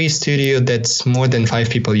every studio that's more than 5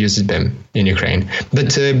 people uses BIM in Ukraine.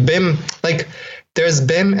 But BIM, like there's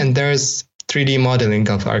BIM and there's 3D modeling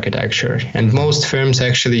of architecture, and most firms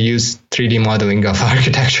actually use 3D modeling of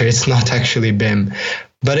architecture. It's not actually BIM,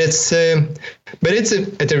 but it's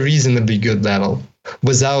at a reasonably good level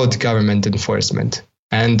without government enforcement.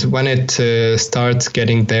 And when it starts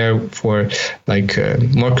getting there for like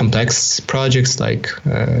more complex projects like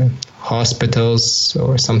hospitals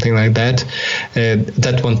or something like that,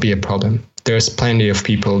 that won't be a problem. There's plenty of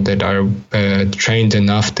people that are trained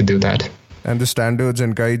enough to do that. And the standards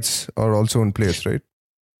and guides are also in place, right?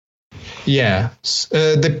 Yeah. So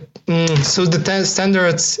the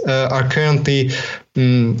standards are currently,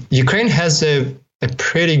 Ukraine has a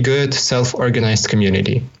pretty good self-organized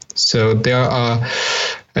community. So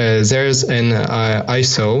there's an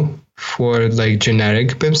ISO for like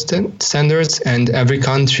generic BIM standards, and every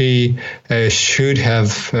country should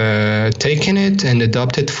have taken it and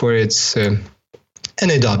adopted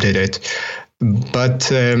it.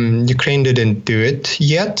 But Ukraine didn't do it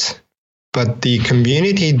yet, but the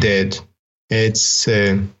community did. It's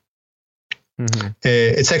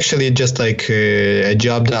actually just like a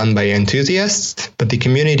job done by enthusiasts, but the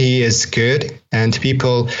community is good, and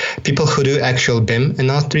people who do actual BIM and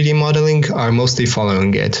not 3D modeling are mostly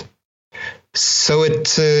following it. So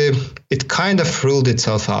it kind of ruled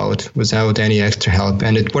itself out without any extra help,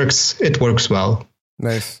 and it works well.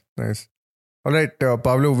 Nice. All right,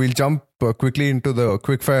 Pavlo, we'll jump quickly into the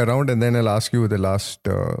quickfire round, and then I'll ask you the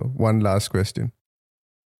one last question.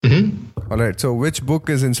 Mm-hmm. All right. So which book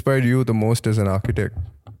has inspired you the most as an architect?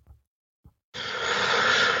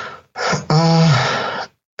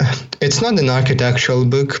 It's not an architectural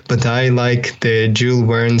book, but I like the Jules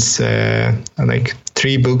Verne's like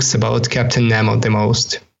 3 books about Captain Nemo the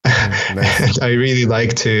most. Nice. I really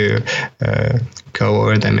like to go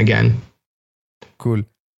over them again. Cool.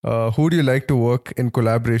 Who do you like to work in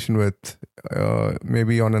collaboration with,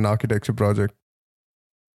 maybe on an architecture project?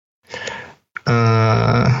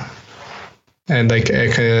 And like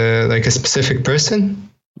a specific person?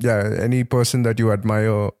 Yeah, any person that you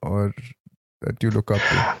admire or that you look up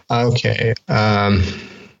to. Okay.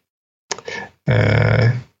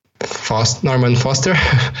 Norman Foster.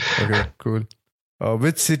 Okay, cool.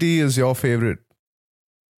 Which city is your favorite?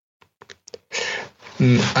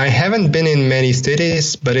 I haven't been in many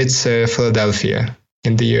cities, but it's Philadelphia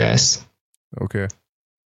in the US. Okay.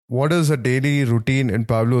 What does a daily routine in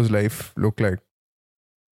Pavlo's life look like?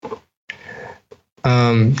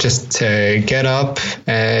 Just get up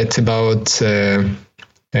at about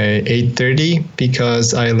 8:30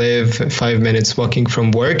 because I live 5 minutes walking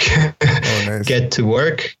from work. Oh, nice. Get to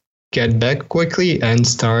work, get back quickly, and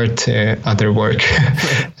start other work,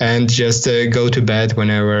 and just go to bed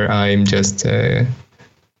whenever I'm just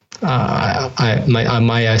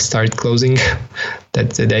my eyes start closing.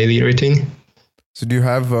 That's the daily routine. So do you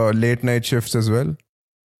have late night shifts as well?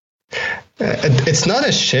 It's not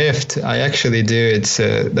a shift. I actually do. It's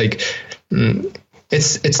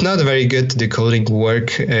it's not very good to do coding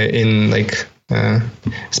work in like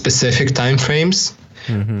specific time frames.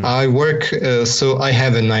 Mm-hmm. I work, so I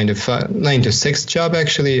have a 9 to 6 job.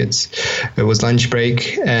 Actually, it was lunch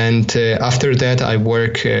break, and after that I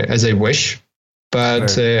work as I wish.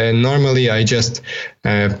 But normally I just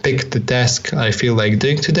pick the task I feel like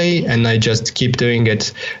doing today, and I just keep doing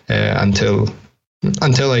it until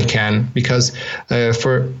I can. Because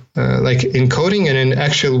for like in coding and in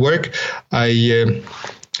actual work, I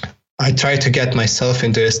try to get myself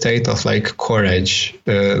into a state of like courage.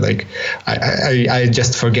 Like I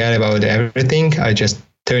just forget about everything. I just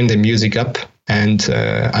turn the music up, and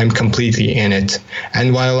I'm completely in it.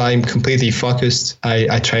 And while I'm completely focused,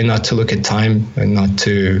 I try not to look at time and not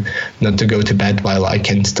to go to bed while I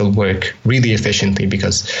can still work really efficiently.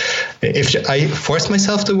 Because if I force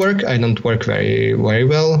myself to work, I don't work very, very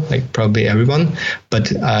well, like probably everyone.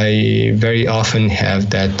 But I very often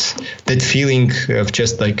have that feeling of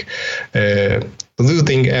just like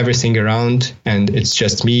losing everything around, and it's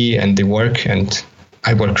just me and the work, and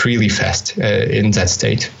I work really fast in that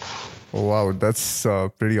state. Oh, wow, that's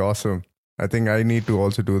pretty awesome. I think I need to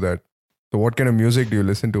also do that. So what kind of music do you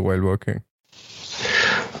listen to while working?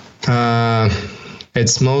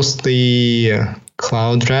 It's mostly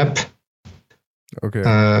cloud rap. Okay.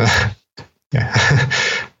 Yeah.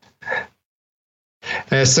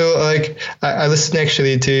 So like I listen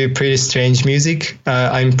actually to pretty strange music.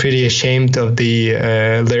 I'm pretty ashamed of the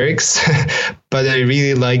lyrics, but I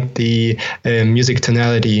really like the music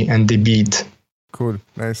tonality and the beat. Cool.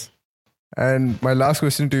 Nice. And my last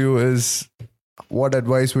question to you is, what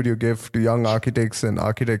advice would you give to young architects and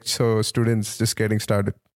architecture students just getting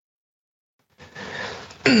started?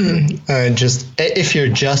 Just if you're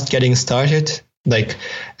just getting started,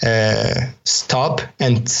 stop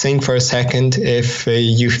and think for a second if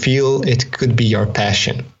you feel it could be your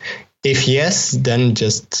passion. If yes, then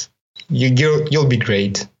just you'll be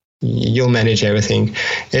great. You'll manage everything.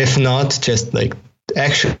 If not, just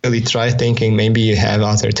actually try thinking maybe you have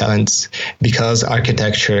other talents, because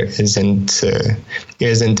architecture isn't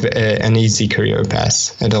an easy career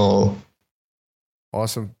path at all.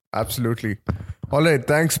 Awesome. Absolutely. All right.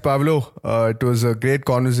 Thanks, Pavlo. It was a great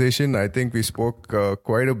conversation. I think we spoke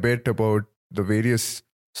quite a bit about the various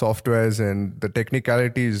softwares and the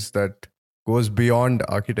technicalities that goes beyond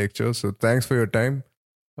architecture. So thanks for your time.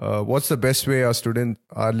 What's the best way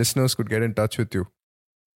our listeners could get in touch with you?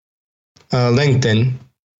 LinkedIn.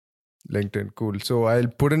 LinkedIn. Cool. So I'll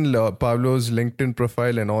put in Pavlo's LinkedIn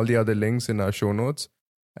profile and all the other links in our show notes.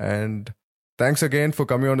 And thanks again for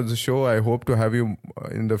coming on to the show. I hope to have you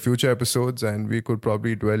in the future episodes, and we could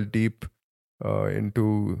probably dwell deep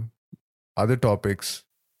into other topics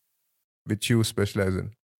which you specialize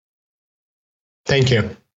in. Thank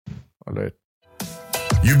you. All right.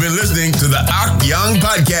 You've been listening to the Ak Young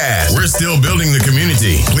Podcast. We're still building the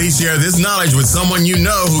community. Please share this knowledge with someone you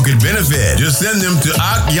know who could benefit. Just send them to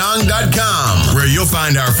akyoung.com, where you'll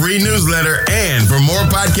find our free newsletter and for more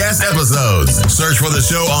podcast episodes. Search for the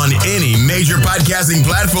show on any major podcasting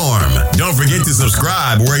platform. Don't forget to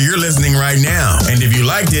subscribe where you're listening right now. And if you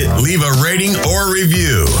liked it, leave a rating or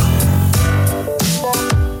review.